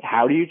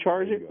 How do you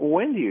charge it?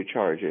 When do you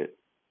charge it?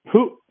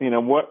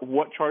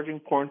 What charging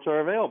points are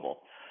available?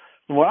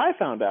 And what I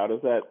found out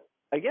is that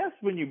I guess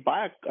when you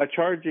buy a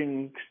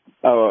charging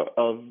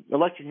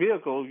electric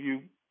vehicle,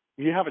 you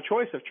have a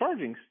choice of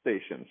charging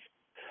stations.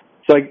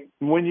 So like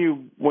when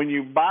you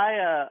buy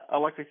a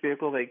electric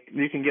vehicle,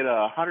 you can get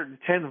a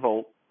 110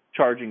 volt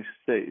charging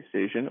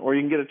station, or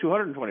you can get a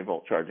 220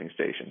 volt charging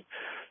station.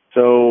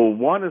 So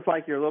one is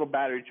like your little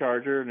battery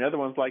charger, and the other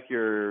one's like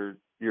your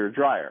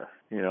dryer.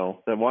 The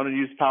one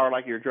uses power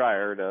like your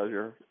dryer does,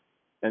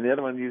 and the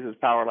other one uses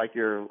power like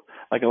a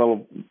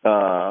little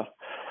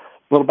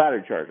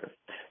battery charger.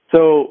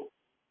 So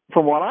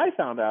from what I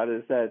found out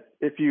is that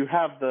if you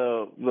have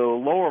the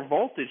lower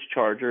voltage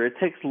charger, it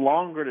takes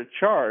longer to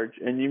charge,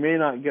 and you may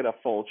not get a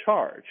full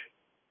charge.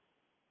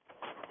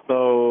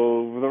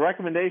 So the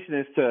recommendation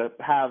is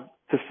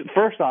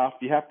first off,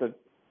 you have to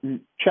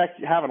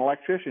have an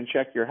electrician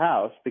check your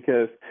house,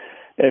 because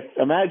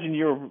imagine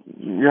your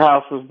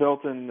house was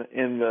built in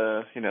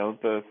the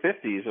the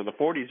 50s or the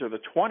 40s or the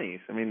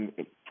 20s. I mean,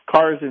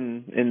 cars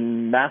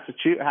in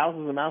Massachusetts,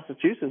 houses in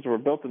Massachusetts were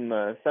built in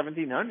the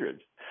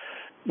 1700s.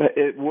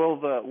 Will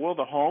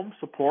the home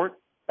support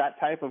that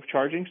type of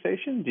charging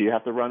station? Do you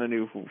have to run a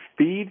new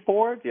feed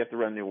for it? Do you have to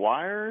run new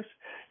wires?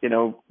 You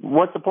know,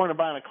 what's the point of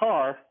buying a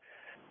car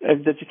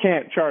that you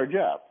can't charge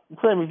up?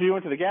 Same if you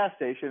went to the gas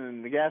station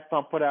and the gas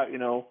pump put out,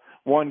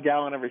 1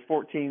 gallon every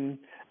 14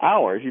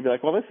 hours, you'd be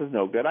like, well, this is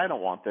no good. I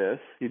don't want this.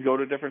 You'd go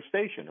to a different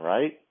station,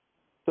 right?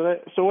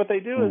 So what they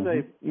do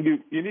is you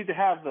need to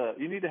have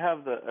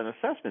an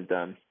assessment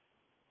done,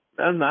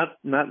 and that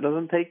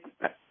doesn't take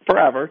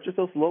forever. Just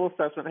a little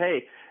assessment.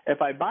 Hey,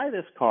 if I buy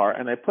this car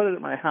and I put it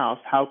at my house,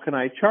 how can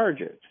I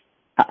charge it?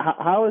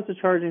 How is the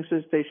charging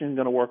station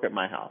going to work at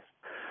my house?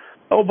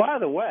 Oh, by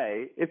the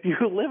way, if you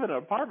live in an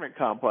apartment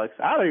complex,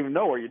 I don't even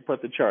know where you'd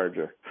put the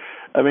charger.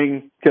 I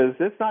mean, because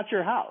it's not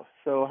your house.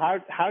 So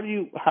how do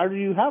you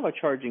have a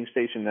charging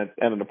station at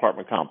an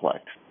apartment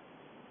complex?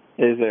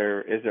 Is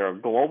there a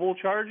global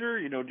charger?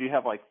 Do you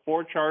have like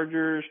 4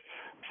 chargers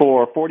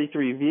for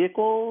 43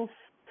 vehicles?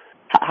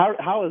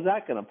 How is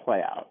that going to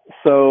play out?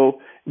 So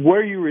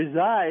where you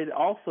reside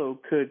also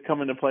could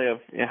come into play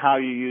of how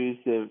you use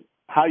the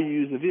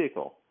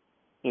vehicle.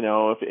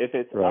 If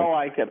it's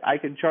right. I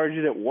can charge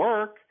it at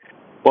work.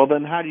 Well,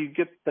 then how do you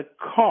get the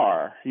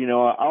car?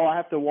 I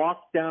have to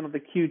walk down to the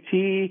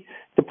QT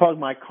to plug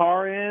my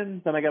car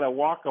in. Then I got to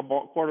walk a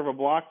quarter of a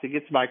block to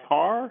get to my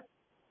car.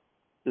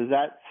 Does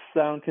that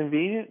sound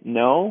convenient?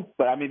 No,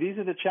 but I mean these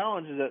are the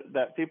challenges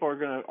that people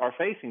are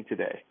facing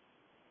today.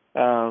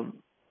 So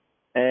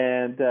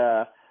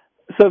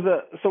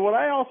what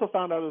I also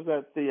found out is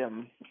that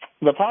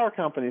the power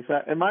companies,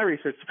 in my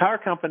research, the power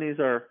companies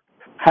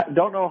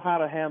don't know how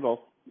to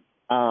handle,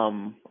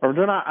 or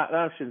they're not.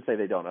 I shouldn't say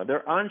they don't know.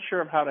 They're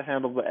unsure of how to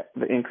handle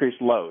the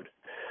increased load.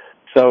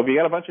 So if you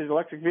got a bunch of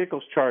electric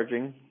vehicles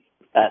charging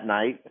at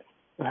night,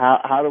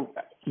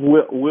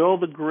 will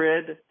the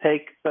grid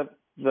take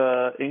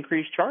the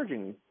increased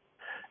charging?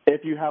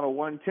 If you have a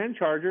 110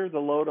 charger, the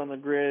load on the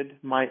grid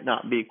might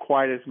not be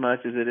quite as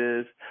much as it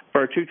is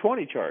for a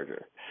 220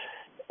 charger.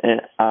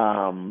 And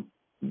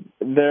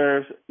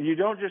you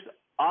don't just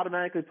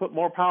automatically put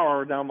more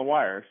power down the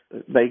wires.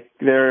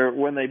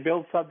 When they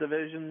build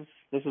subdivisions,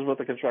 this is what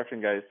the construction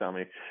guys tell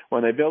me.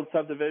 When they build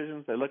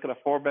subdivisions, they look at a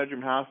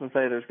 4-bedroom house and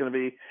say there's going to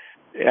be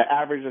an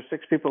average of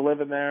 6 people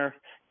living there.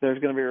 There's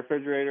going to be a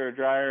refrigerator, a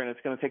dryer, and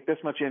it's going to take this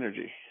much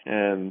energy.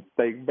 And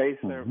they base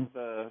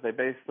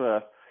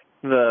the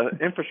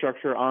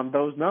infrastructure on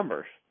those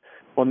numbers.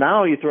 Well,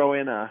 now you throw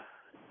in a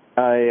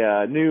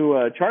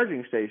new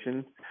charging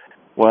station.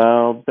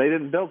 Well, they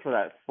didn't build for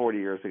that 40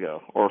 years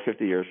ago or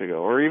 50 years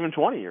ago or even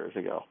 20 years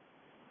ago.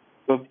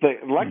 So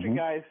the electric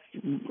guys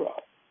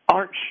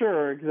aren't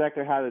sure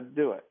exactly how to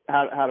do it,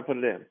 how to put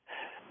it in.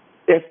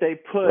 If they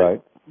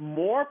put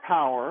more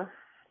power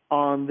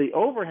on the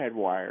overhead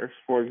wires,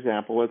 for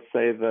example, let's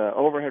say the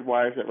overhead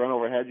wires that run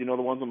overhead, the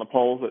ones on the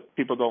poles that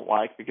people don't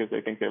like because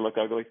they think they look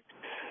ugly.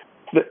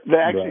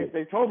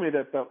 They told me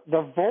that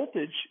the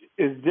voltage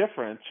is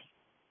different.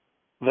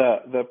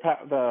 The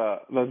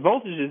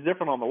voltage is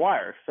different on the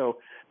wires. So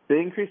to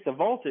increase the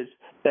voltage,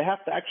 they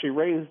have to actually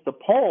raise the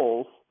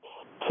poles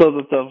so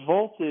that the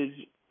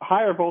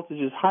higher voltage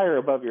is higher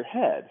above your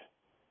head.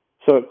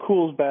 So it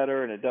cools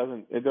better and it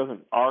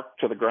doesn't arc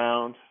to the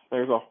ground.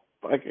 There's a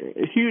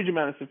huge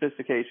amount of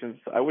sophistication.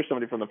 I wish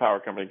somebody from the power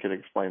company could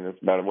explain this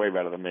way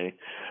better than me.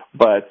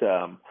 But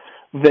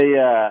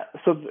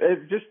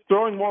just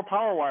throwing more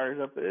power wires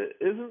up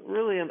isn't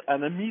really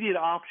an immediate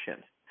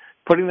option.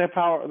 Putting the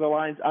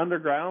lines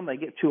underground, they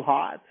get too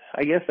hot.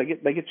 I guess they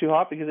get too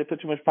hot because they put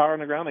too much power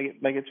underground.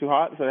 They get too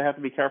hot, so they have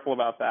to be careful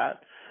about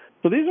that.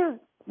 So these are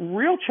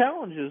real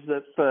challenges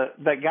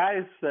that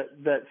guys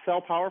that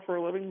sell power for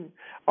a living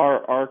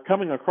are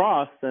coming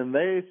across, and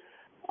they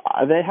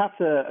have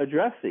to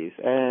address these.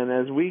 And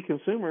as we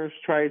consumers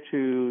try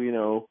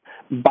to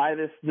buy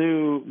this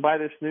new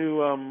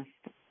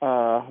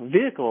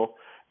vehicle,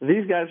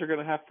 these guys are going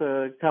to have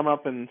to come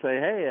up and say,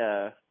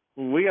 hey,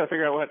 we got to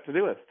figure out what to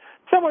do with.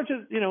 So much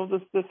as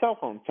the cell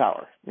phone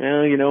tower. We've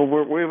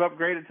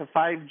upgraded to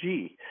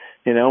 5G.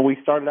 We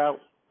started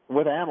out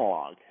with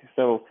analog.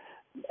 So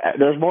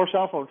there's more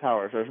cell phone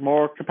towers. There's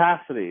more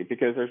capacity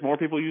because there's more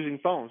people using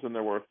phones than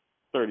there were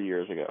 30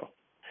 years ago.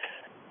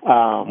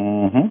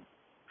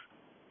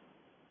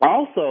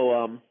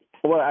 Also,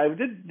 what I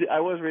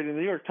was reading, the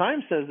New York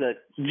Times says that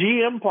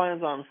GM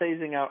plans on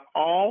phasing out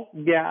all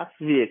gas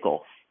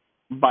vehicles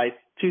by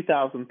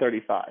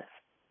 2035.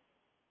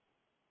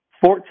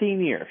 14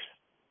 years.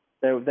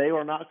 They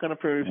are not going to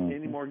produce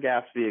any more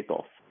gas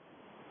vehicles.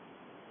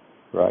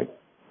 Right.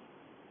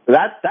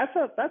 That's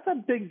a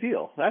big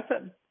deal.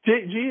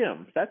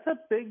 GM. That's a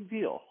big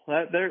deal.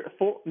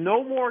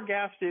 No more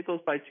gas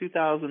vehicles by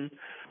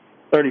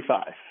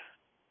 2035.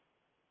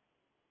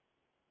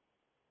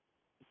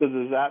 So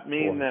does that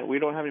mean that we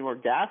don't have any more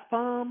gas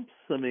pumps?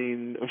 I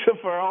mean,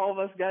 for all of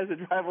us guys that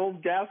drive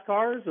old gas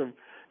cars, is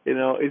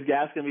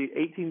gas going to be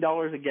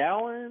 $18 a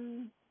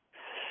gallon?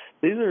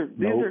 These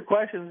are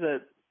questions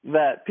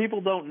that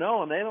people don't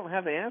know and they don't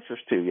have the answers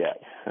to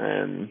yet.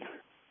 And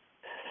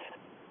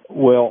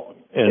well,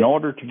 in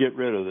order to get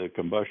rid of the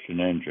combustion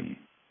engine,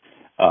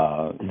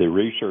 the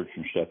research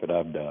and stuff that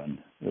I've done,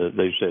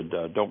 they said,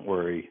 don't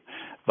worry,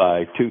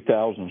 by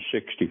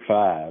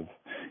 2065,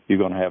 you're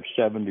going to have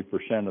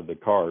 70% of the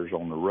cars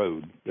on the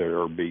road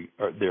they'll be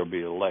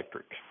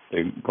electric.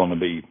 They're going to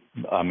be,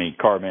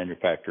 car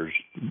manufacturers,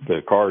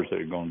 the cars that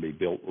are going to be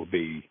built will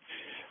be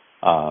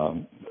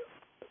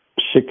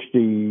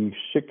 60%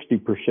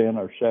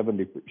 or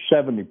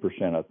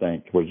 70%, I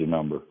think was the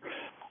number,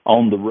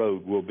 on the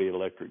road will be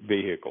electric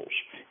vehicles.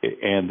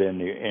 And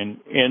then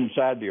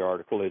inside the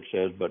article it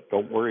says, but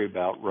don't worry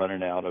about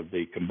running out of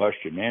the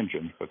combustion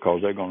engines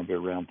because they're going to be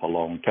around for a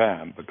long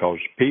time, because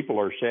people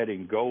are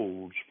setting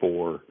goals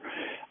for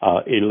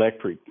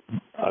electric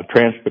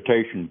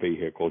transportation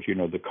vehicles,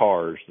 the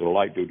cars, the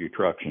light-duty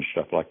trucks and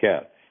stuff like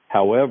that.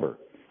 However,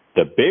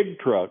 the big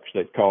trucks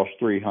that cost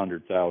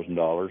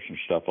 $300,000 and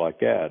stuff like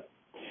that,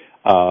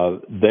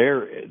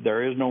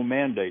 there is no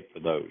mandate for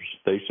those.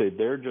 They say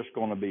they're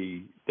going to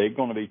be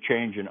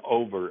changing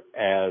over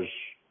as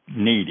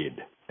needed.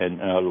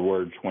 And in other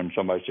words, when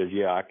somebody says,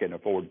 "Yeah, I can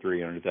afford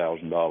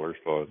 $300,000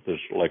 for this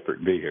electric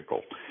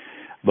vehicle,"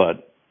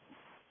 but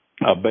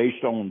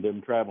based on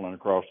them traveling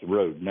across the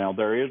road. Now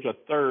there is a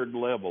third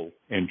level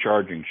in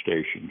charging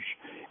stations,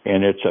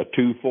 and it's a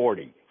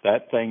 240.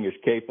 That thing is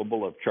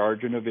capable of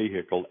charging a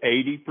vehicle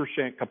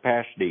 80%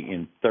 capacity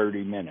in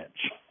 30 minutes,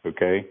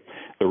 okay?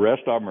 The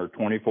rest of them are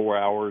 24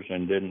 hours,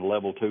 and then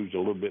level 2 is a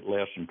little bit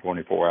less than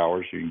 24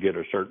 hours, so you can get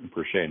a certain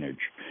percentage.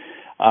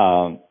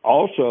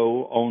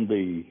 Also, on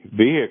the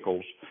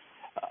vehicles,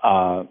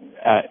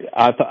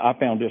 I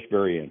found this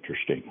very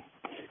interesting.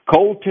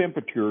 Cold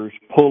temperatures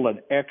pull an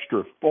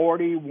extra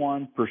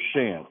 41%.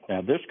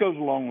 Now, this goes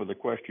along with the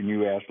question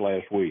you asked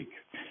last week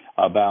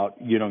about,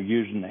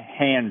 using the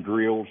hand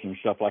drills and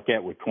stuff like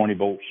that with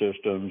 20-volt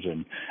systems,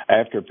 and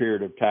after a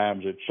period of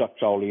time, it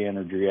sucks all the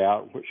energy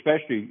out,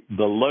 especially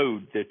the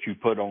load that you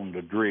put on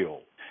the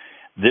drill.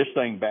 This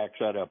thing backs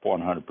that up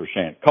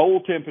 100%.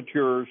 Cold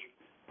temperatures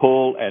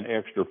pull an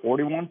extra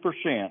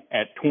 41%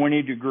 at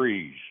 20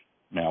 degrees.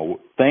 Now,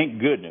 thank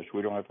goodness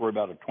we don't have to worry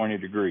about 20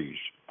 degrees.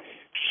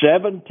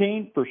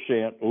 17%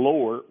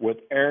 lower with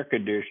air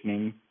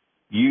conditioning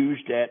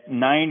used at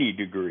 90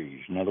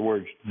 degrees. In other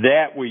words,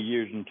 that we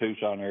use in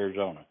Tucson,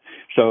 Arizona.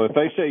 So if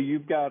they say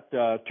you've got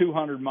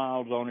 200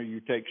 miles on it,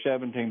 you take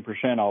 17%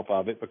 off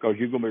of it because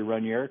you're going to be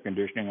running your air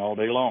conditioning all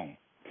day long.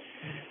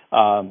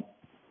 And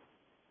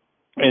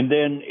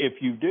then if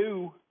you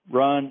do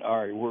run,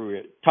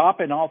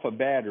 topping off a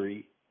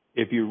battery,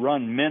 if you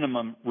run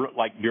minimum,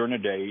 like during the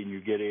day and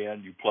you get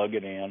in, you plug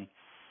it in,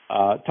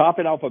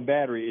 topping off a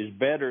battery is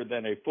better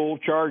than a full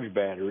charge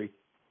battery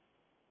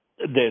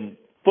than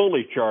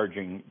fully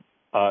charging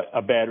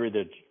a battery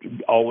that's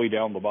all the way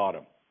down the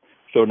bottom.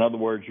 So in other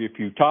words, if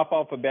you top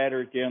off a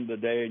battery at the end of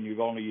the day and you've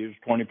only used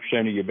 20%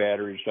 of your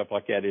battery and stuff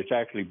like that, it's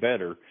actually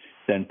better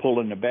than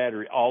pulling the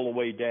battery all the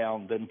way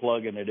down, then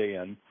plugging it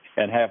in,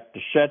 and have to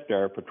sit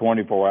there for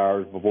 24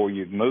 hours before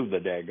you can move the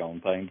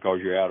daggone thing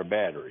because you're out of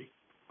battery.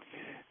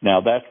 Now,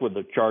 that's with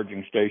the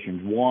charging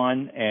stations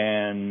 1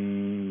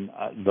 and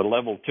the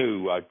level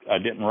 2. I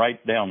didn't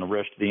write down the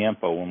rest of the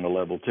info on the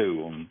level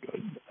 2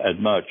 as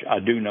much. I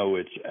do know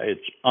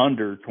it's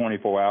under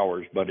 24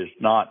 hours, but it's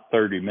not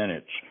 30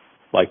 minutes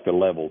like the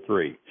level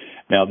 3.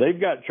 Now, they've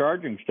got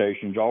charging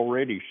stations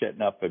already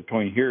setting up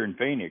between here and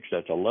Phoenix.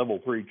 That's a level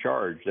 3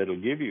 charge that'll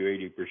give you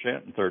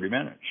 80% in 30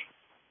 minutes.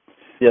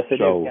 Yes, they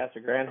do. Casa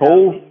Grande has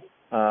them.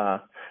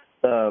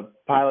 The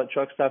Pilot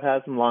truck stuff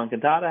has them. La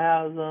Encantada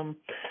has them.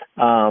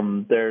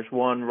 There's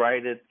one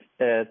right at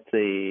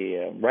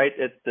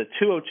the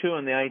 202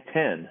 and the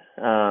I-10,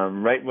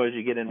 right as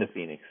you get into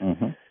Phoenix.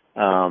 Mm-hmm.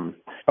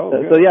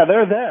 So yeah,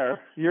 they're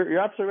there. You're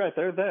absolutely right.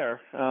 They're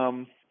there.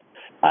 And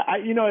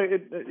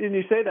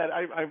you say that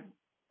I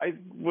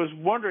was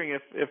wondering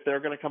if they're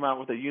going to come out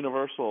with a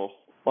universal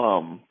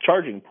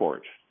charging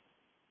port.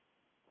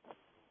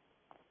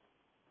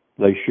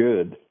 They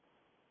should.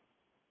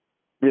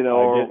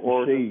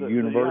 Or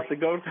you have to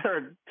go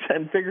there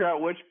and figure out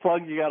which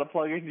plug you got to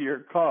plug into your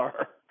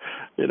car.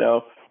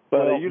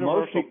 But a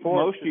universal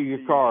port. Most of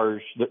your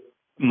cars that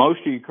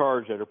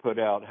are put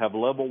out have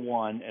level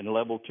 1 and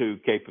level 2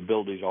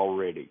 capabilities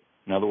already.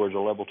 In other words, a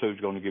level 2 is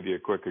going to give you a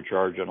quicker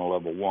charge than a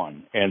level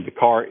 1, and the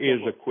car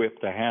is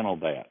equipped to handle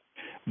that.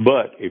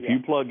 But if you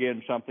plug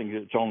in something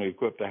that's only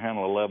equipped to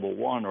handle a level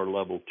 1 or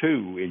level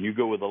 2, and you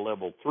go with a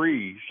level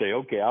 3, say,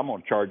 okay, I'm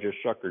going to charge this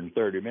sucker in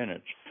 30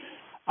 minutes.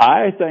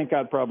 I think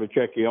I'd probably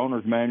check the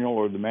owner's manual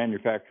or the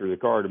manufacturer of the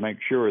car to make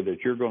sure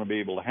that you're going to be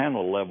able to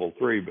handle level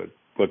 3, but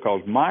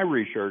because my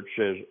research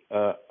says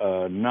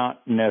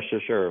not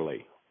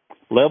necessarily.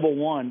 Level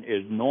 1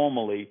 is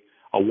normally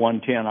a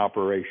 110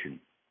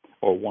 operation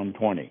or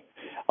 120.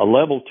 A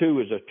level 2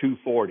 is a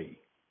 240.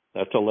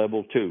 That's a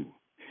level 2.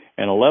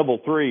 And a level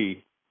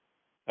 3,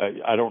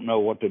 I don't know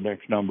what the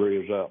next number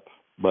is up,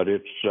 but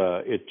it's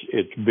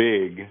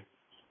big.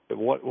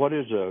 What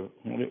is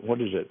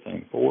that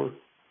thing for?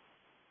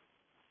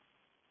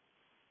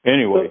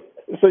 Anyway,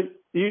 so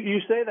you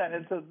say that,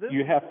 and so this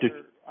you have to.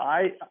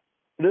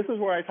 this is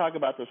where I talk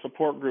about the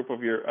support group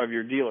of your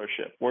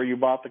dealership where you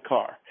bought the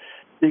car,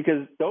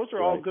 because those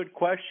are all good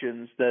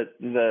questions that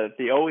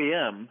the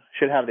OEM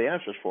should have the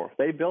answers for.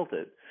 They built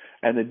it,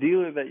 and the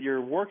dealer that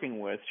you're working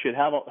with should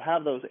have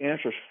those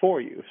answers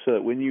for you, so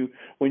that when you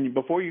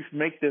before you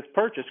make this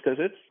purchase, because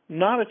it's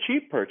not a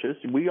cheap purchase.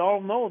 We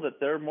all know that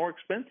they're more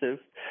expensive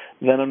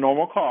than a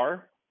normal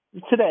car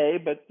today,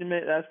 but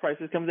as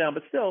prices come down,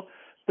 but still.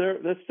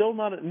 There's still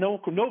not no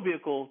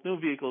vehicle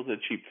is a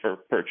cheap for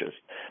purchase.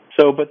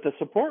 So, but the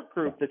support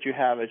group that you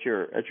have at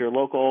your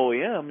local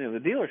OEM, the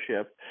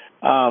dealership,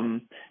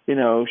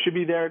 should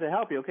be there to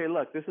help you. Okay,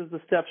 look, this is the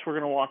steps we're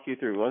going to walk you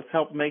through. Let's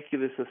help make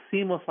this a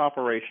seamless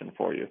operation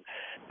for you.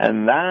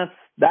 And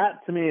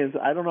that to me is,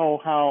 I don't know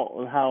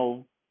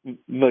how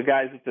the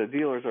guys at the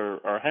dealers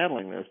are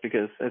handling this,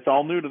 because it's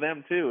all new to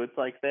them too. It's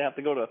like they have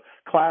to go to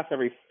class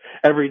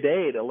every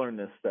day to learn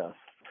this stuff.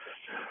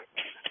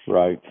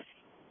 Right.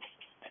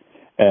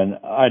 And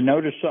I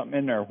noticed something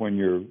in there when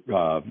you're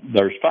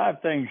there's 5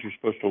 things you're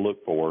supposed to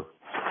look for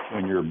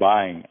when you're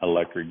buying an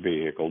electric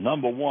vehicle.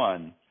 Number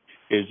 1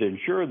 is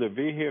ensure the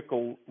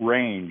vehicle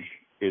range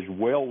is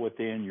well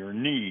within your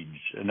needs.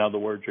 In other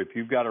words, if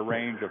you've got a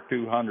range of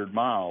 200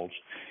 miles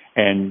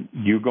and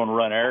you're going to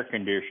run air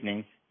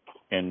conditioning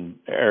in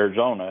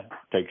Arizona,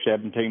 take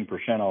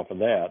 17% off of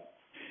that,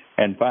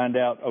 and find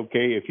out,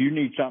 okay, if you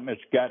need something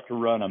that's got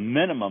to run a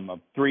minimum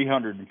of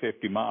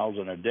 350 miles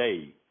in a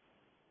day,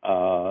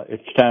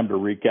 it's time to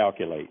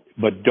recalculate.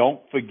 But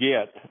don't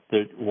forget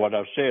that what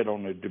I've said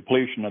on the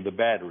depletion of the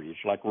battery.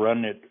 It's like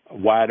running it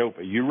wide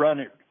open. You run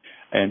it,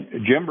 and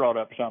Jim brought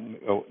up something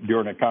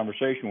during a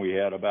conversation we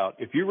had about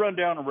if you run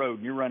down the road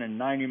and you're running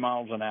 90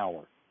 miles an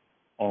hour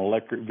on an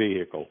electric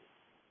vehicle,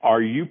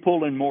 are you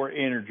pulling more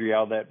energy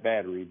out of that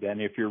battery than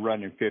if you're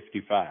running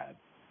 55?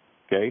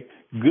 Okay,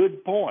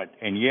 good point.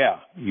 And yeah,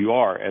 you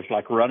are. It's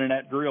like running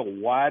that drill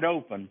wide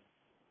open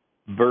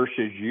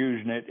versus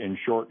using it in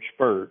short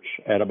spurts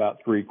at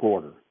about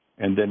 3/4,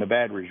 and then the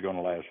battery's going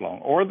to last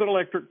long. Or the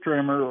electric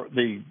trimmer, or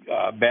the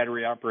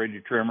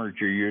battery-operated trimmer that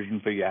you're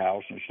using for your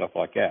house and stuff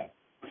like that.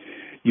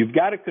 You've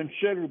got to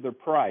consider the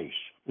price,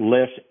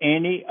 less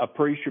any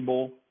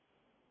appreciable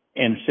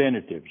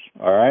incentives,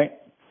 all right?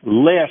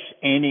 Less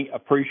any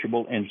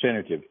appreciable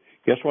incentive.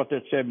 Guess what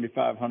that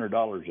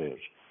 $7,500 is?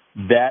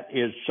 That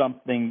is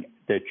something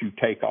that you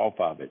take off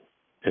of it.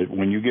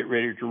 When you get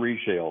ready to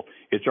resell,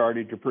 it's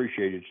already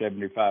depreciated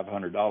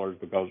 $7,500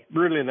 because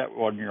really that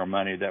wasn't your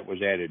money, that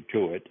was added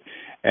to it.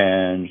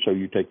 And so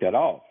you take that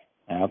off.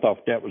 And I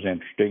thought that was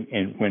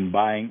interesting when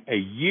buying a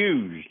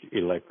used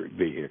electric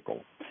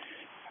vehicle.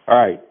 All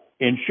right.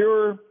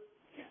 Ensure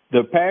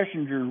the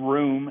passenger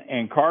room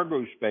and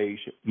cargo space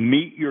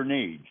meet your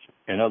needs.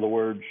 In other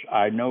words,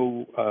 I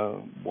know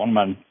one of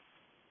my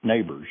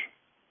neighbors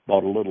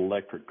bought a little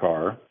electric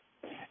car,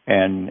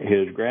 and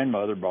his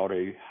grandmother bought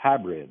a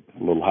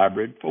little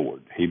hybrid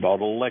Ford. He bought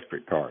an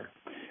electric car.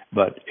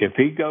 But if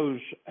he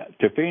goes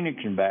to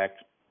Phoenix and back,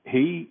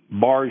 he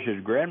borrows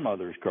his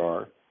grandmother's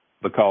car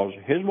because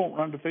his won't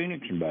run to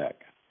Phoenix and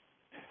back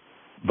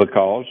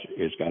because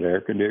it's got air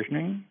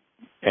conditioning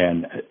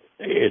and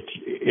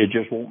it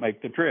just won't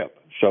make the trip.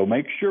 So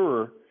make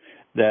sure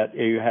that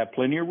you have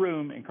plenty of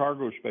room and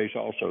cargo space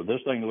also.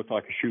 This thing looks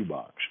like a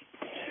shoebox.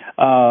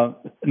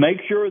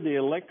 Make sure the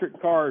electric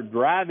car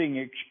driving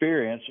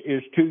experience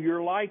is to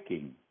your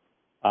liking.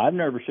 I've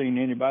never seen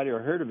anybody or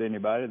heard of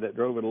anybody that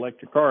drove an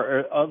electric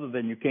car, other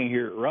than you can't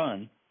hear it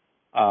run,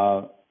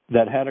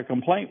 that had a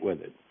complaint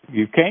with it.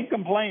 You can't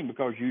complain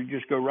because you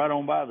just go right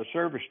on by the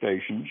service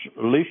stations,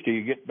 at least till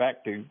you get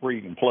back to where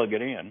you can plug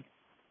it in.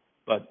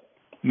 But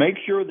make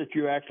sure that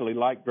you actually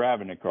like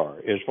driving the car.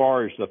 As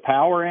far as the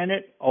power in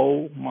it,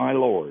 oh, my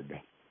Lord.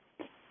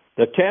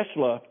 The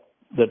Tesla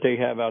that they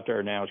have out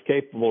there now is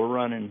capable of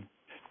running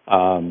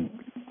 0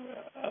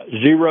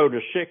 to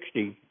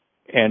 60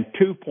 in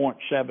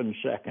 2.7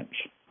 seconds.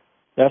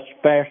 That's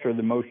faster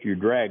than most of your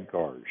drag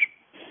cars.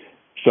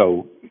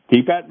 So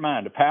keep that in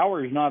mind. The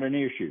power is not an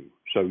issue.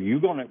 So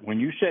when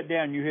you sit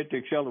down, you hit the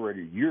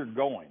accelerator, you're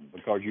going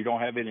because you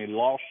don't have any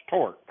lost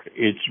torque.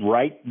 It's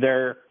right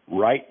there,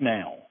 right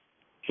now.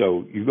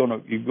 So you're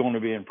going to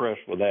be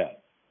impressed with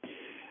that.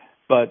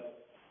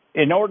 But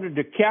in order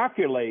to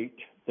calculate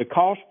the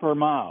cost per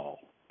mile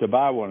to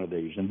buy one of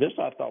these, and this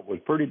I thought was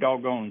pretty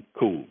doggone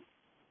cool.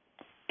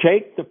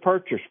 Take the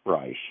purchase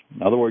price.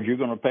 In other words, you're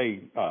going to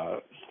pay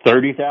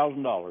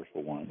 $30,000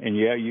 for one. And,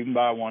 yeah, you can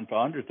buy one for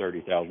under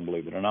 $30,000,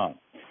 believe it or not.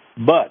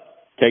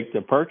 But take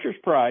the purchase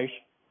price,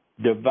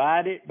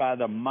 divide it by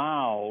the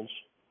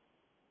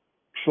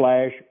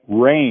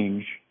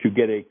miles/range to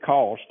get a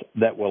cost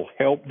that will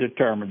help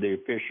determine the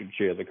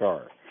efficiency of the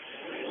car.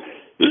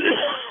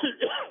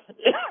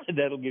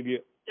 That'll give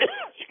you,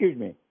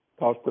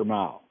 cost per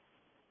mile.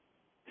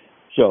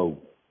 So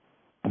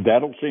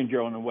that'll send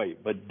you on the way.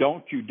 But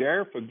don't you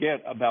dare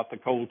forget about the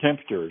cold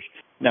temperatures.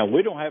 Now,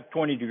 we don't have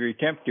 20-degree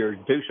temperatures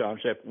in Tucson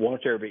except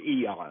once every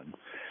eon.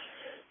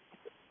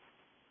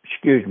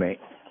 Excuse me.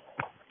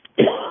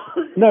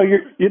 No,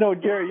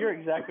 Jerry, you're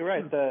exactly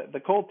right.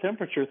 The cold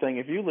temperature thing.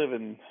 If you live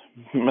in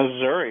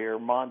Missouri or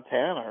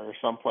Montana or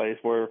someplace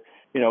where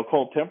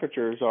cold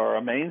temperatures are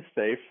a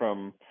mainstay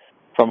from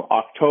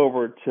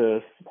October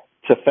to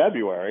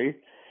February,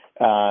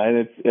 and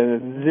it's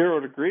 0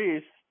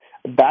 degrees,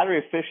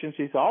 battery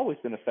efficiency's always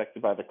been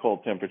affected by the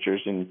cold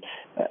temperatures. And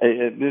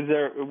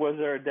was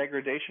there a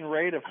degradation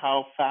rate of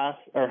how fast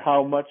or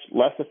how much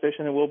less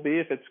efficient it will be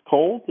if it's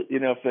cold?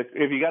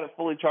 If you got it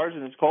fully charged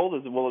and it's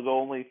cold, will it go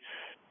only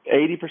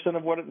 80%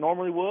 of what it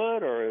normally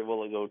would, or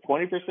will it go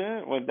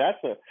 20%? Well,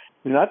 that's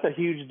a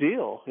huge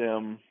deal.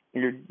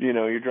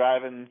 You're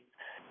driving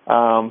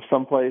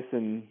someplace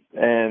and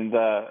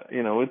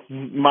it's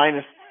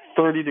minus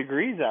 30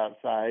 degrees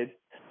outside,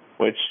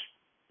 which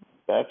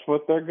that's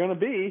what they're going to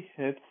be.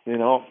 It's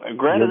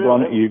granted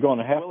you're going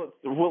to have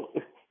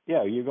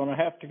you're going to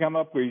have to come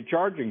up with your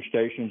charging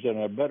stations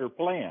and a better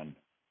plan.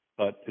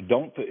 But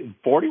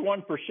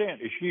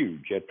 41% is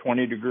huge at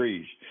 20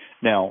 degrees.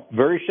 Now,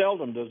 very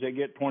seldom does it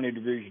get 20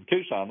 degrees in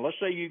Tucson. Let's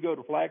say you go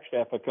to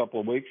Flagstaff a couple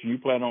of weeks and you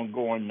plan on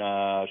going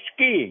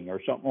skiing or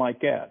something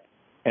like that,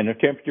 and the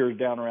temperature is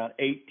down around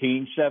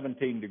 18,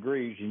 17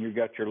 degrees, and you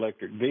got your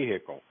electric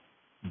vehicle.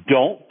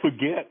 Don't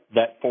forget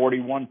that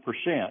 41%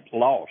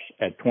 loss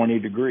at 20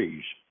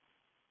 degrees.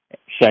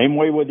 Same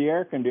way with the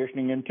air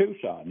conditioning in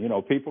Tucson.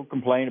 People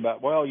complain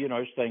about,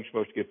 this thing's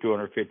supposed to get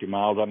 250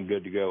 miles. I'm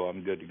good to go.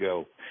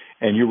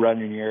 And you're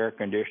running your air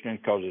conditioning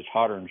because it's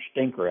hotter than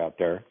stinker out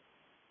there.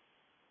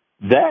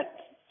 That's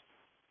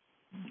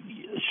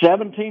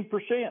 17%.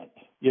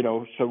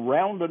 So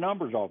round the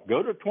numbers off.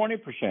 Go to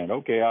 20%.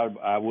 Okay,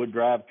 I would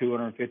drive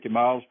 250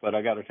 miles, but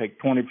I got to take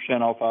 20%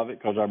 off of it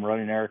because I'm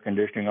running air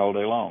conditioning all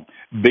day long.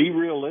 Be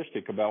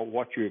realistic about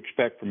what you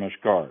expect from this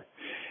car.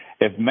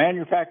 If the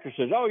manufacturer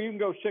says, you can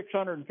go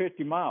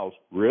 650 miles,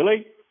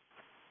 really?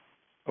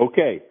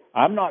 Okay,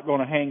 I'm not going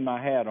to hang my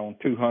hat on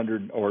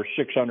 200 or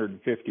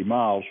 650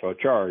 miles for a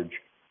charge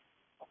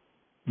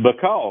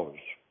because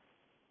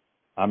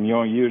I'm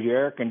going to use the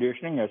air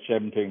conditioning at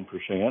 17%.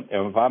 And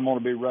if I'm going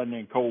to be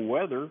running in cold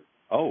weather,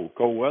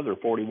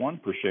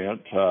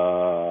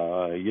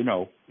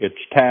 41%,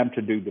 it's time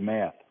to do the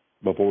math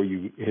before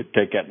you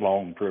take that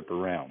long trip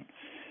around.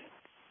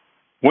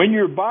 When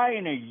you're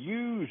buying a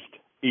used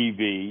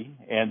EV,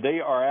 and they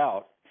are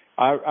out.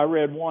 I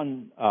read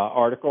one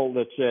article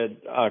that said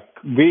a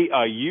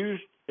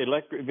used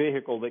electric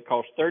vehicle that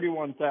costs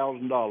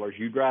 $31,000.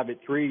 You drive it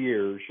 3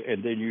 years,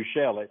 and then you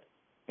sell it,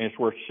 and it's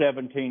worth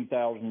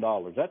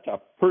 $17,000. That's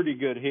a pretty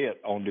good hit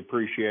on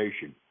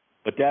depreciation.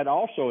 But that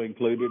also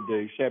included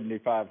the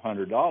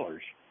 $7,500.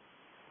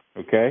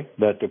 Okay,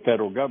 that the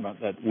federal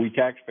government, that we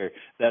taxpayers,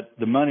 that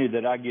the money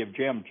that I give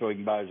Jim so he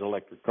can buy his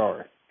electric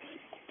car.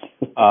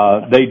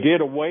 They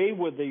did away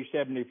with the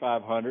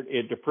 $7,500.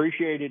 It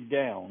depreciated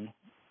down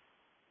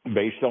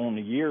based on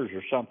the years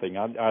or something.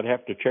 I'd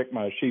have to check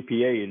my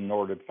CPA in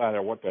order to find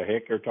out what the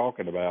heck they're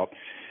talking about.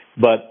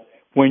 But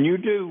when you're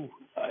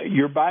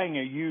buying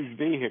a used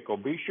vehicle,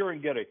 be sure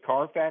and get a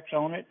Carfax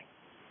on it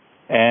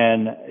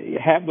and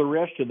have the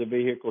rest of the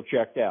vehicle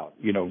checked out.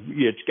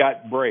 It's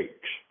got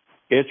brakes.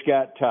 It's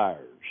got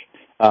tires.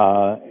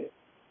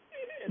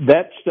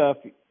 That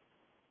stuff.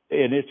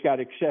 And it's got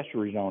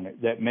accessories on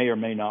it that may or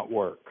may not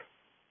work.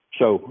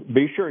 So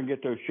be sure and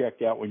get those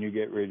checked out when you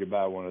get ready to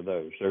buy one of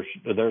those.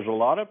 There's a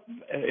lot of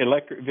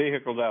electric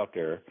vehicles out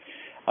there.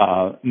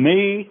 I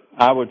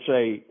would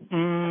say,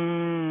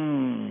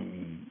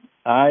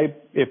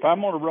 if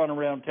I'm going to run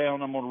around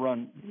town, I'm going to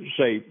run,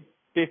 say,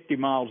 50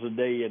 miles a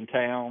day in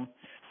town.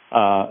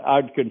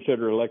 I'd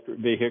consider electric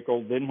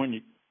vehicle. Then when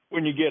you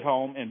get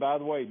home, and by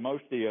the way,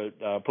 most of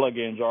the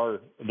plug-ins are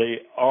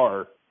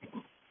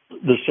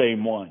the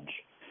same ones.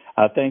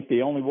 I think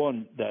the only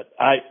one that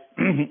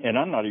and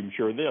I'm not even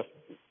sure of this,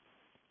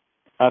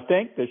 I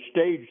think the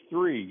stage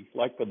 3,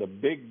 like for the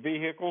big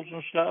vehicles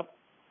and stuff,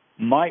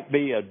 might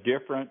be a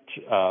different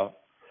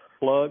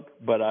plug,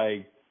 but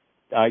I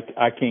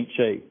can't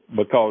say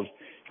because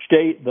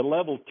the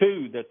level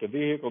 2 that the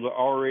vehicles are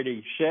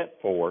already set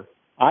for,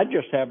 I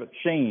just haven't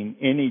seen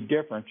any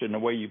difference in the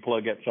way you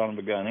plug that son of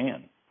a gun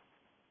in.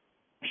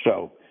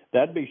 So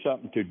that'd be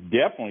something to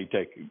definitely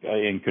take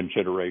in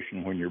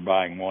consideration when you're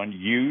buying one,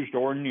 used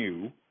or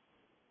new.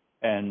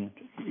 And,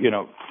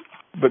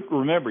 but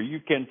remember, you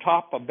can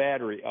top a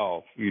battery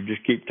off. You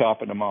just keep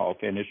topping them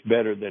off, and it's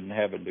better than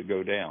having to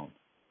go down.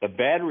 The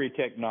battery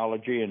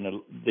technology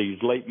in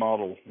these late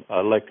model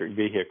electric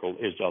vehicles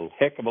is a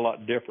heck of a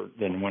lot different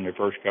than when they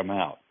first come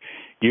out.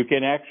 You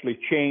can actually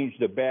change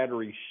the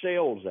battery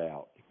cells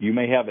out. You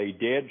may have a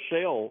dead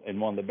cell in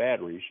one of the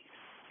batteries,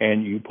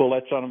 and you pull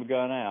that son of a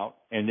gun out,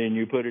 and then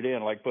you put it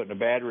in, like putting a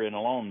battery in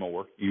a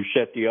lawnmower. You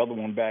set the other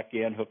one back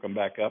in, hook them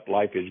back up,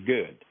 life is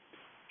good.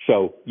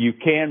 So you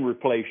can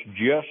replace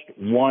just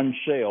one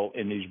cell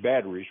in these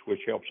batteries,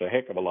 which helps a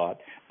heck of a lot.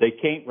 They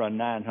can't run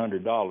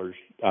 $900,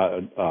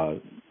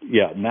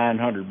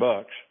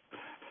 $900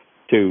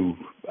 to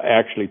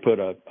actually put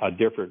a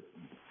different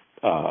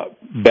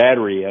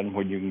battery in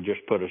when you can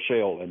just put a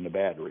cell in the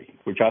battery,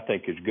 which I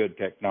think is good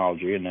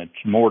technology, and it's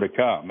more to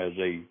come as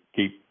they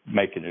keep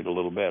making it a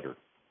little better.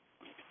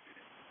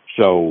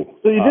 So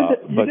you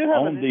did but have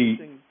on an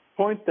interesting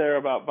point there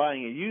about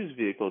buying a used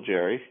vehicle,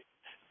 Jerry.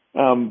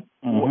 When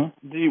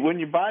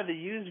you buy the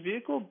used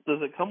vehicle,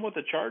 does it come with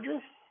a charger?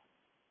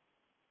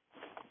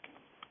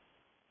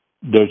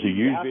 Does a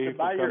used vehicle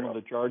come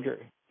with a charger?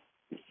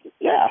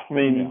 Yeah, I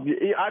mean,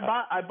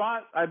 I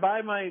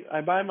buy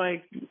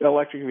my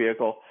electric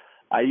vehicle.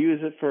 I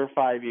use it for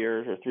 5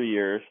 years or 3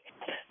 years.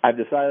 I've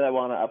decided I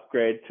want to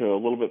upgrade to a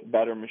little bit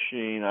better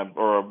machine,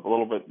 or a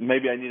little bit.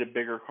 Maybe I need a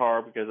bigger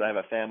car because I have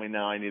a family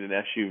now. I need an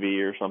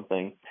SUV or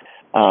something.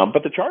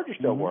 But the charger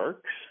still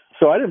works,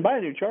 so I didn't buy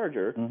a new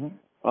charger.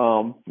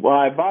 Well,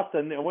 I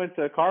went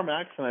to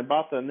CarMax and I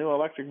bought the new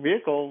electric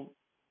vehicle.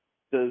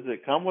 Does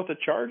it come with a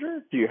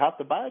charger? Do you have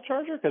to buy a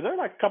charger? Because they're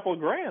like a couple of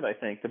 $grand, I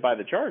think, to buy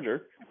the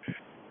charger.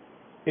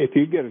 If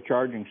you get a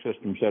charging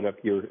system set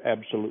up, you're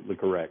absolutely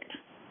correct.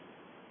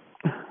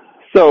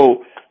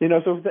 So, and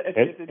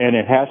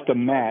it has to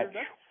match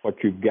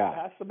what you've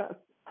got.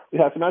 It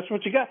has to match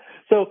what you got.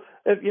 So,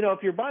 if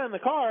you're buying the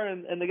car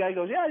and the guy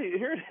goes, yeah,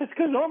 here it is,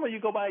 because normally you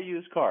go buy a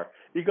used car.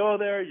 You go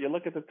there, you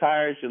look at the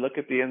tires, you look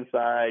at the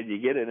inside, you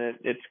get in it,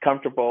 it's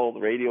comfortable, the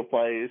radio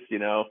plays, you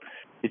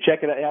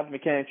check it out, you have the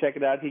mechanic check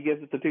it out, he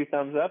gives it the 2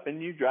 thumbs up,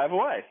 and you drive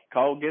away.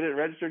 Call, get it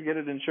registered, get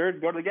it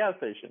insured, go to the gas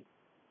station.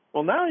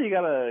 Well, now you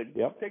got to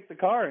take the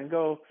car and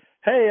go,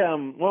 hey,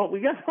 we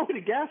got no way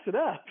to gas it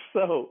up.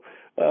 So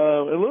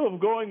in lieu of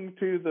going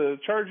to the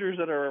chargers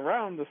that are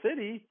around the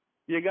city,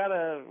 you got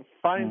to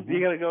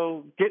you got to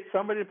go get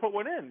somebody to put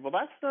one in. Well,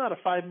 that's not a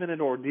 5-minute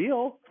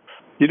ordeal.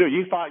 You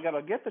got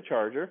to get the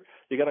charger.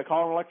 You got to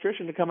call an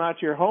electrician to come out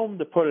to your home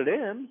to put it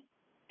in.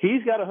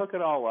 He's got to hook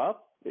it all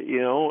up,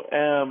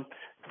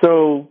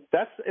 so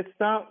it's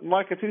not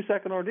like a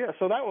 2-second ordeal.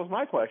 So that was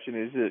my question: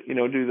 is it,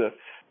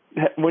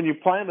 when you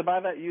plan to buy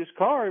that used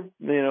car, is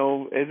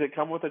it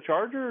come with a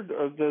charger?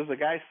 Or does the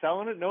guy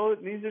selling it know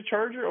it needs a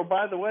charger? Oh,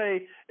 by the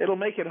way, it'll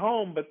make it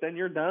home, but then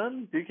you're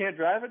done. You can't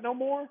drive it no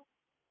more.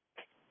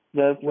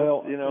 Let's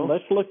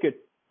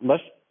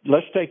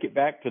take it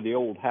back to the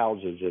old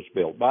houses that's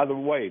built. By the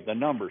way, the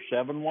number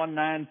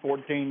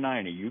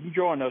 719-1490. You can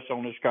join us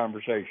on this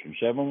conversation.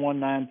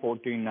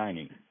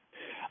 719-1490.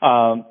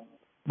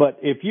 But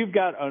if you've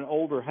got an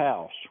older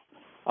house,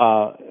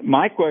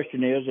 my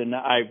question is, and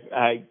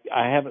I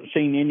haven't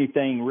seen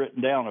anything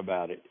written down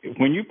about it.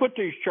 When you put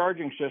these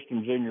charging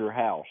systems in your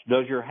house,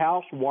 does your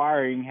house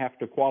wiring have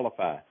to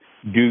qualify?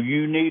 Do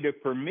you need a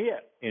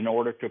permit in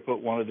order to put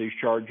one of these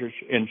chargers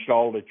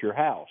installed at your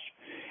house?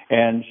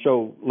 And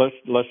so let's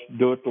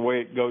do it the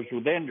way it goes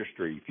with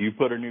industry. If you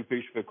put a new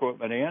piece of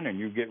equipment in and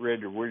you get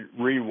ready to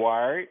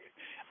rewire it,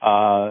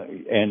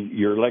 and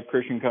your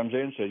electrician comes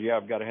in and says, yeah,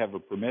 I've got to have a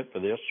permit for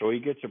this. So he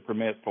gets a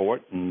permit for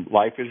it, and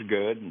life is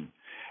good.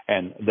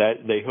 And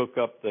that they hook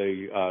up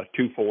the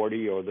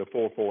 240 or the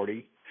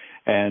 440,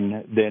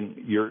 and then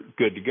you're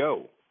good to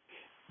go.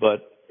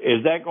 But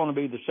is that going to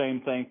be the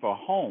same thing for a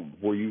home,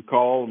 where you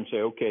call and say,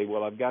 okay,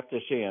 well, I've got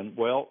this in?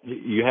 Well,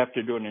 you have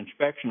to do an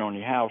inspection on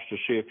your house to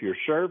see if your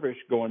service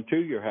going to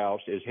your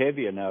house is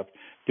heavy enough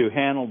to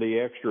handle the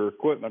extra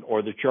equipment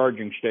or the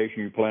charging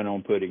station you plan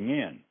on putting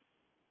in.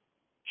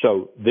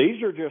 So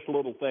these are just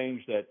little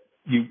things that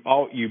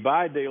you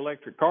buy the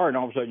electric car, and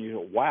all of a sudden you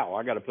go, wow,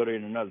 I got to put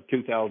in another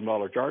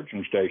 $2,000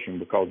 charging station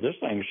because this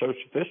thing is so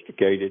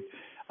sophisticated.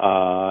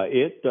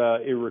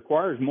 It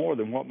requires more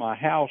than what my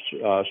house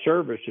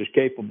service is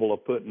capable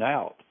of putting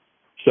out.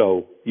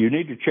 So you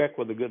need to check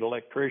with a good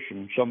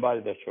electrician, somebody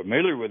that's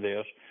familiar with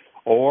this,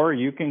 or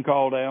you can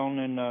call down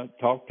and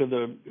talk to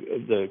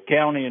the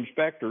county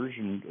inspectors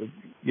and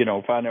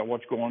find out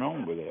what's going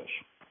on with this.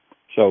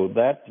 So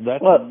that's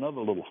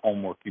another little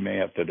homework you may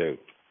have to do.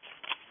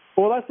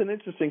 Well, that's an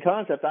interesting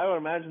concept. I would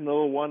imagine the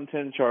little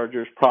 110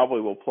 chargers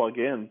probably will plug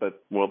in, but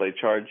will they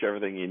charge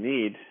everything you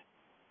need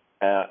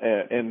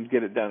and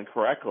get it done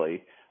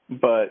correctly?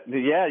 But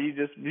yeah,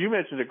 you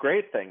mentioned a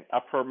great thing, a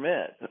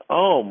permit.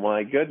 Oh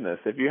my goodness!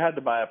 If you had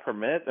to buy a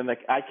permit, and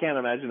I can't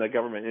imagine a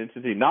government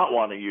entity not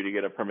wanting you to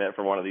get a permit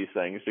for one of these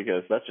things,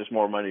 because that's just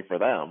more money for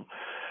them.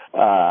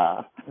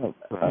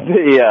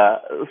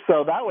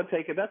 So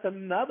that's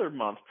another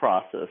month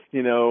process,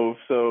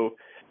 So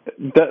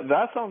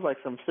that sounds like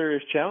some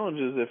serious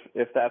challenges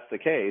if that's the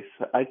case.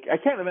 I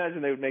can't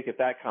imagine they would make it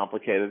that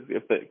complicated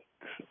because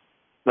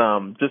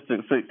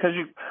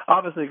you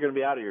obviously you're going to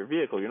be out of your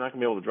vehicle. You're not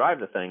going to be able to drive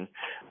the thing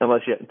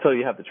until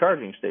you have the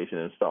charging station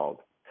installed.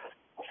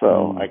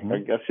 So I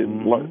guess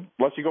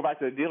once you go back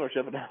to the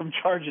dealership and have them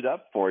charge it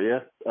up for you,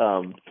 it's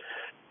going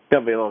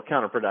to be a little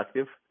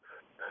counterproductive.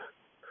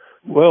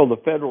 Well, the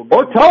federal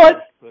government... Or tow it!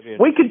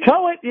 We can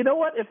tow it. You know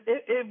what?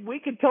 If we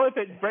can tow it,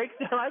 if it breaks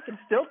down, I can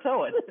still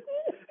tow it.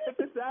 If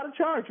it's out of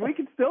charge, we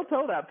can still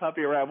tow that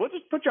puppy around. We'll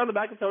just put you on the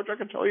back of the tow truck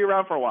and tow you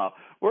around for a while.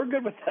 We're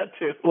good with that,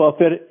 too. Well,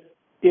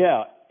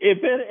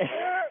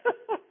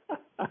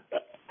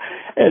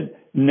 and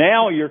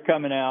now you're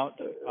coming out.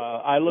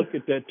 I looked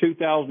at that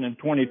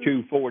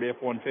 2022 Ford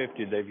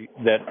F-150.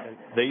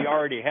 They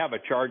already have a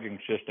charging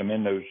system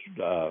in those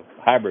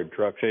hybrid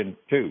trucks in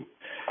too.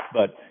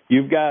 But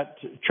you've got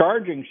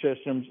charging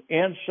systems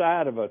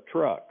inside of a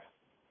truck.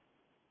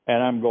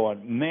 And I'm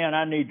going, man,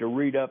 I need to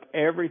read up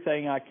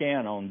everything I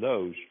can on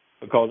those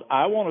because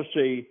I want to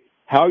see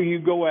how you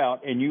go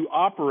out and you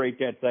operate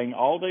that thing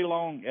all day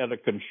long at a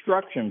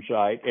construction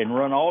site and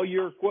run all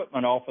your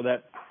equipment off of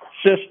that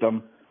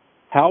system,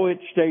 how it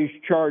stays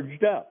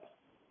charged up.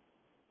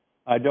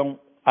 I don't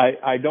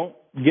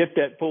get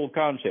that full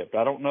concept.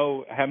 I don't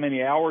know how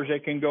many hours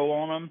it can go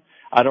on them.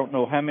 I don't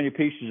know how many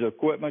pieces of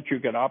equipment you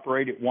can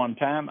operate at one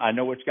time. I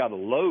know it's got a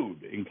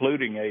load,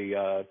 including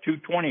a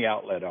 220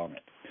 outlet on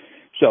it.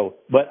 So,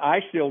 but I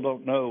still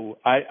don't know.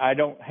 I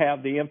don't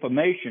have the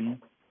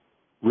information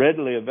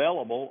readily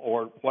available,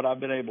 or what I've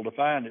been able to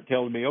find. It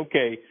tells me,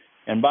 okay,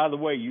 and by the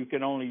way, you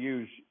can only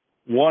use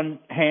one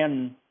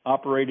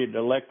hand-operated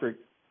electric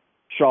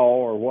saw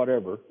or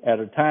whatever at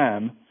a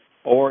time,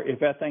 or if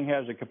that thing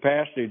has a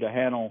capacity to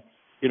handle,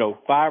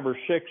 5 or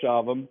 6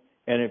 of them,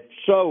 and if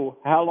so,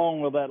 how long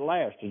will that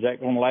last? Is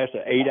that going to last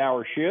an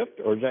 8-hour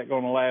shift, or is that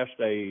going to last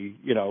a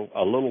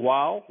little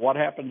while? What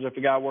happens if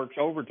the guy works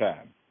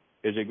overtime?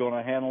 Is it going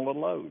to handle the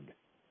load?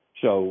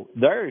 So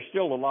there is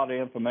still a lot of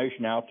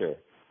information out there.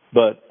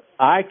 But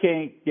I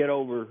can't get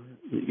over,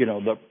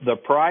 the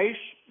price.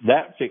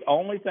 That's the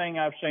only thing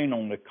I've seen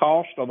on the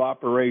cost of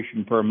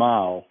operation per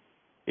mile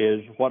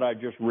is what I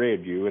just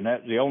read you, and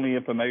that's the only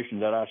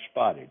information that I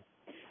spotted.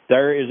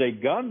 There is a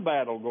gun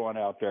battle going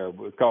out there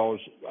because,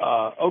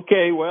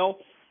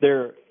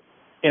 they're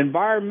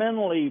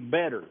environmentally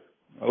better,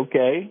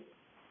 okay?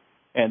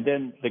 And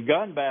then the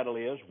gun battle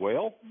is,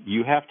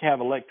 you have to have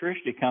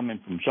electricity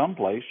coming from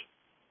someplace.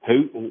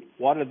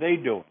 What are they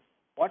doing?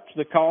 What's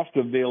the cost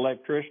of the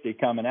electricity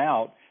coming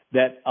out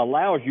that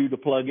allows you to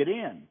plug it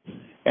in?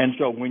 And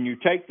so when you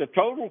take the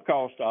total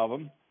cost of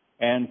them,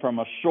 and from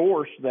a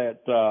source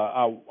that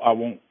I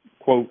won't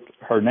quote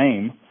her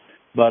name,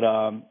 but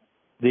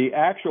the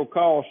actual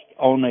cost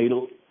on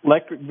the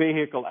electric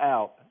vehicle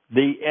out,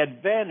 the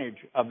advantage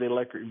of the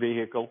electric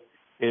vehicle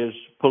is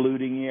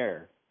polluting the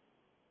air.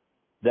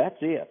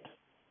 That's it.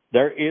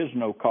 There is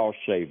no cost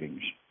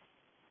savings.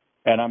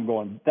 And I'm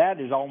going, that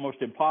is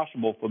almost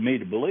impossible for me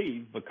to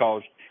believe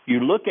because you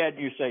look at it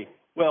and you say,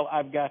 well,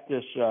 I've got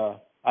this,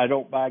 I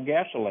don't buy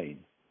gasoline.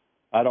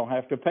 I don't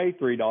have to pay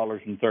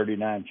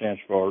 $3.39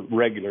 for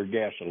regular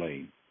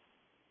gasoline.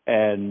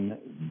 And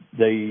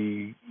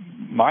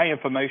my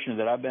information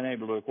that I've been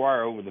able to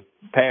acquire over the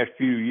past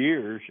few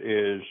years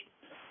is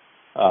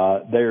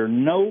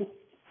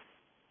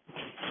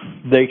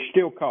they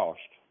still cost.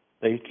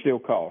 They still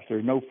cost.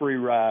 There's no free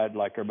ride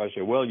like everybody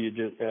said. Well,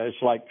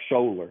 it's like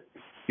solar.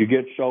 You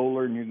get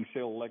solar and you can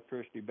sell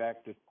electricity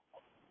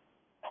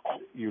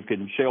you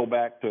can sell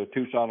back to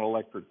Tucson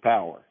Electric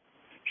Power.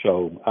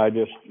 So I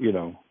just,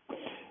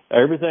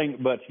 everything,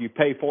 but you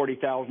pay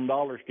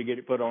 $40,000 to get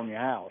it put on your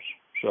house.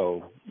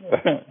 So,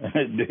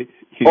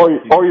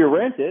 or you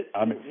rent it.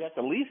 You have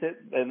to lease it,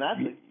 and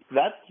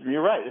that's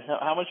you're right.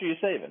 How much are you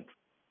saving?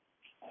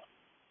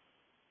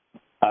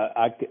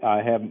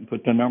 I haven't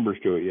put the numbers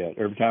to it yet.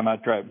 Every time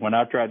when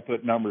I tried to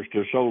put numbers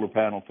to a solar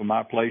panel for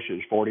my place,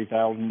 it's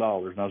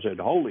 $40,000, and I said,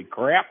 "Holy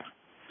crap!"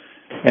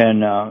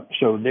 And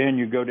so then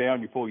you go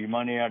down, you pull your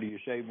money out of your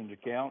savings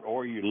account,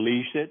 or you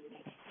lease it.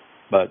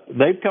 But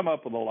they've come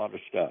up with a lot of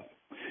stuff.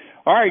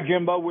 All right,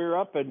 Jimbo, we're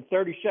up in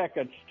 30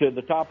 seconds to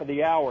the top of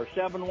the hour.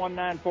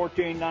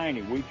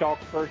 719-1490. We talk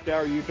first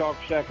hour, you talk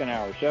second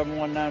hour.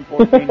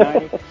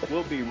 719-1490.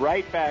 We'll be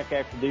right back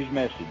after these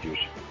messages.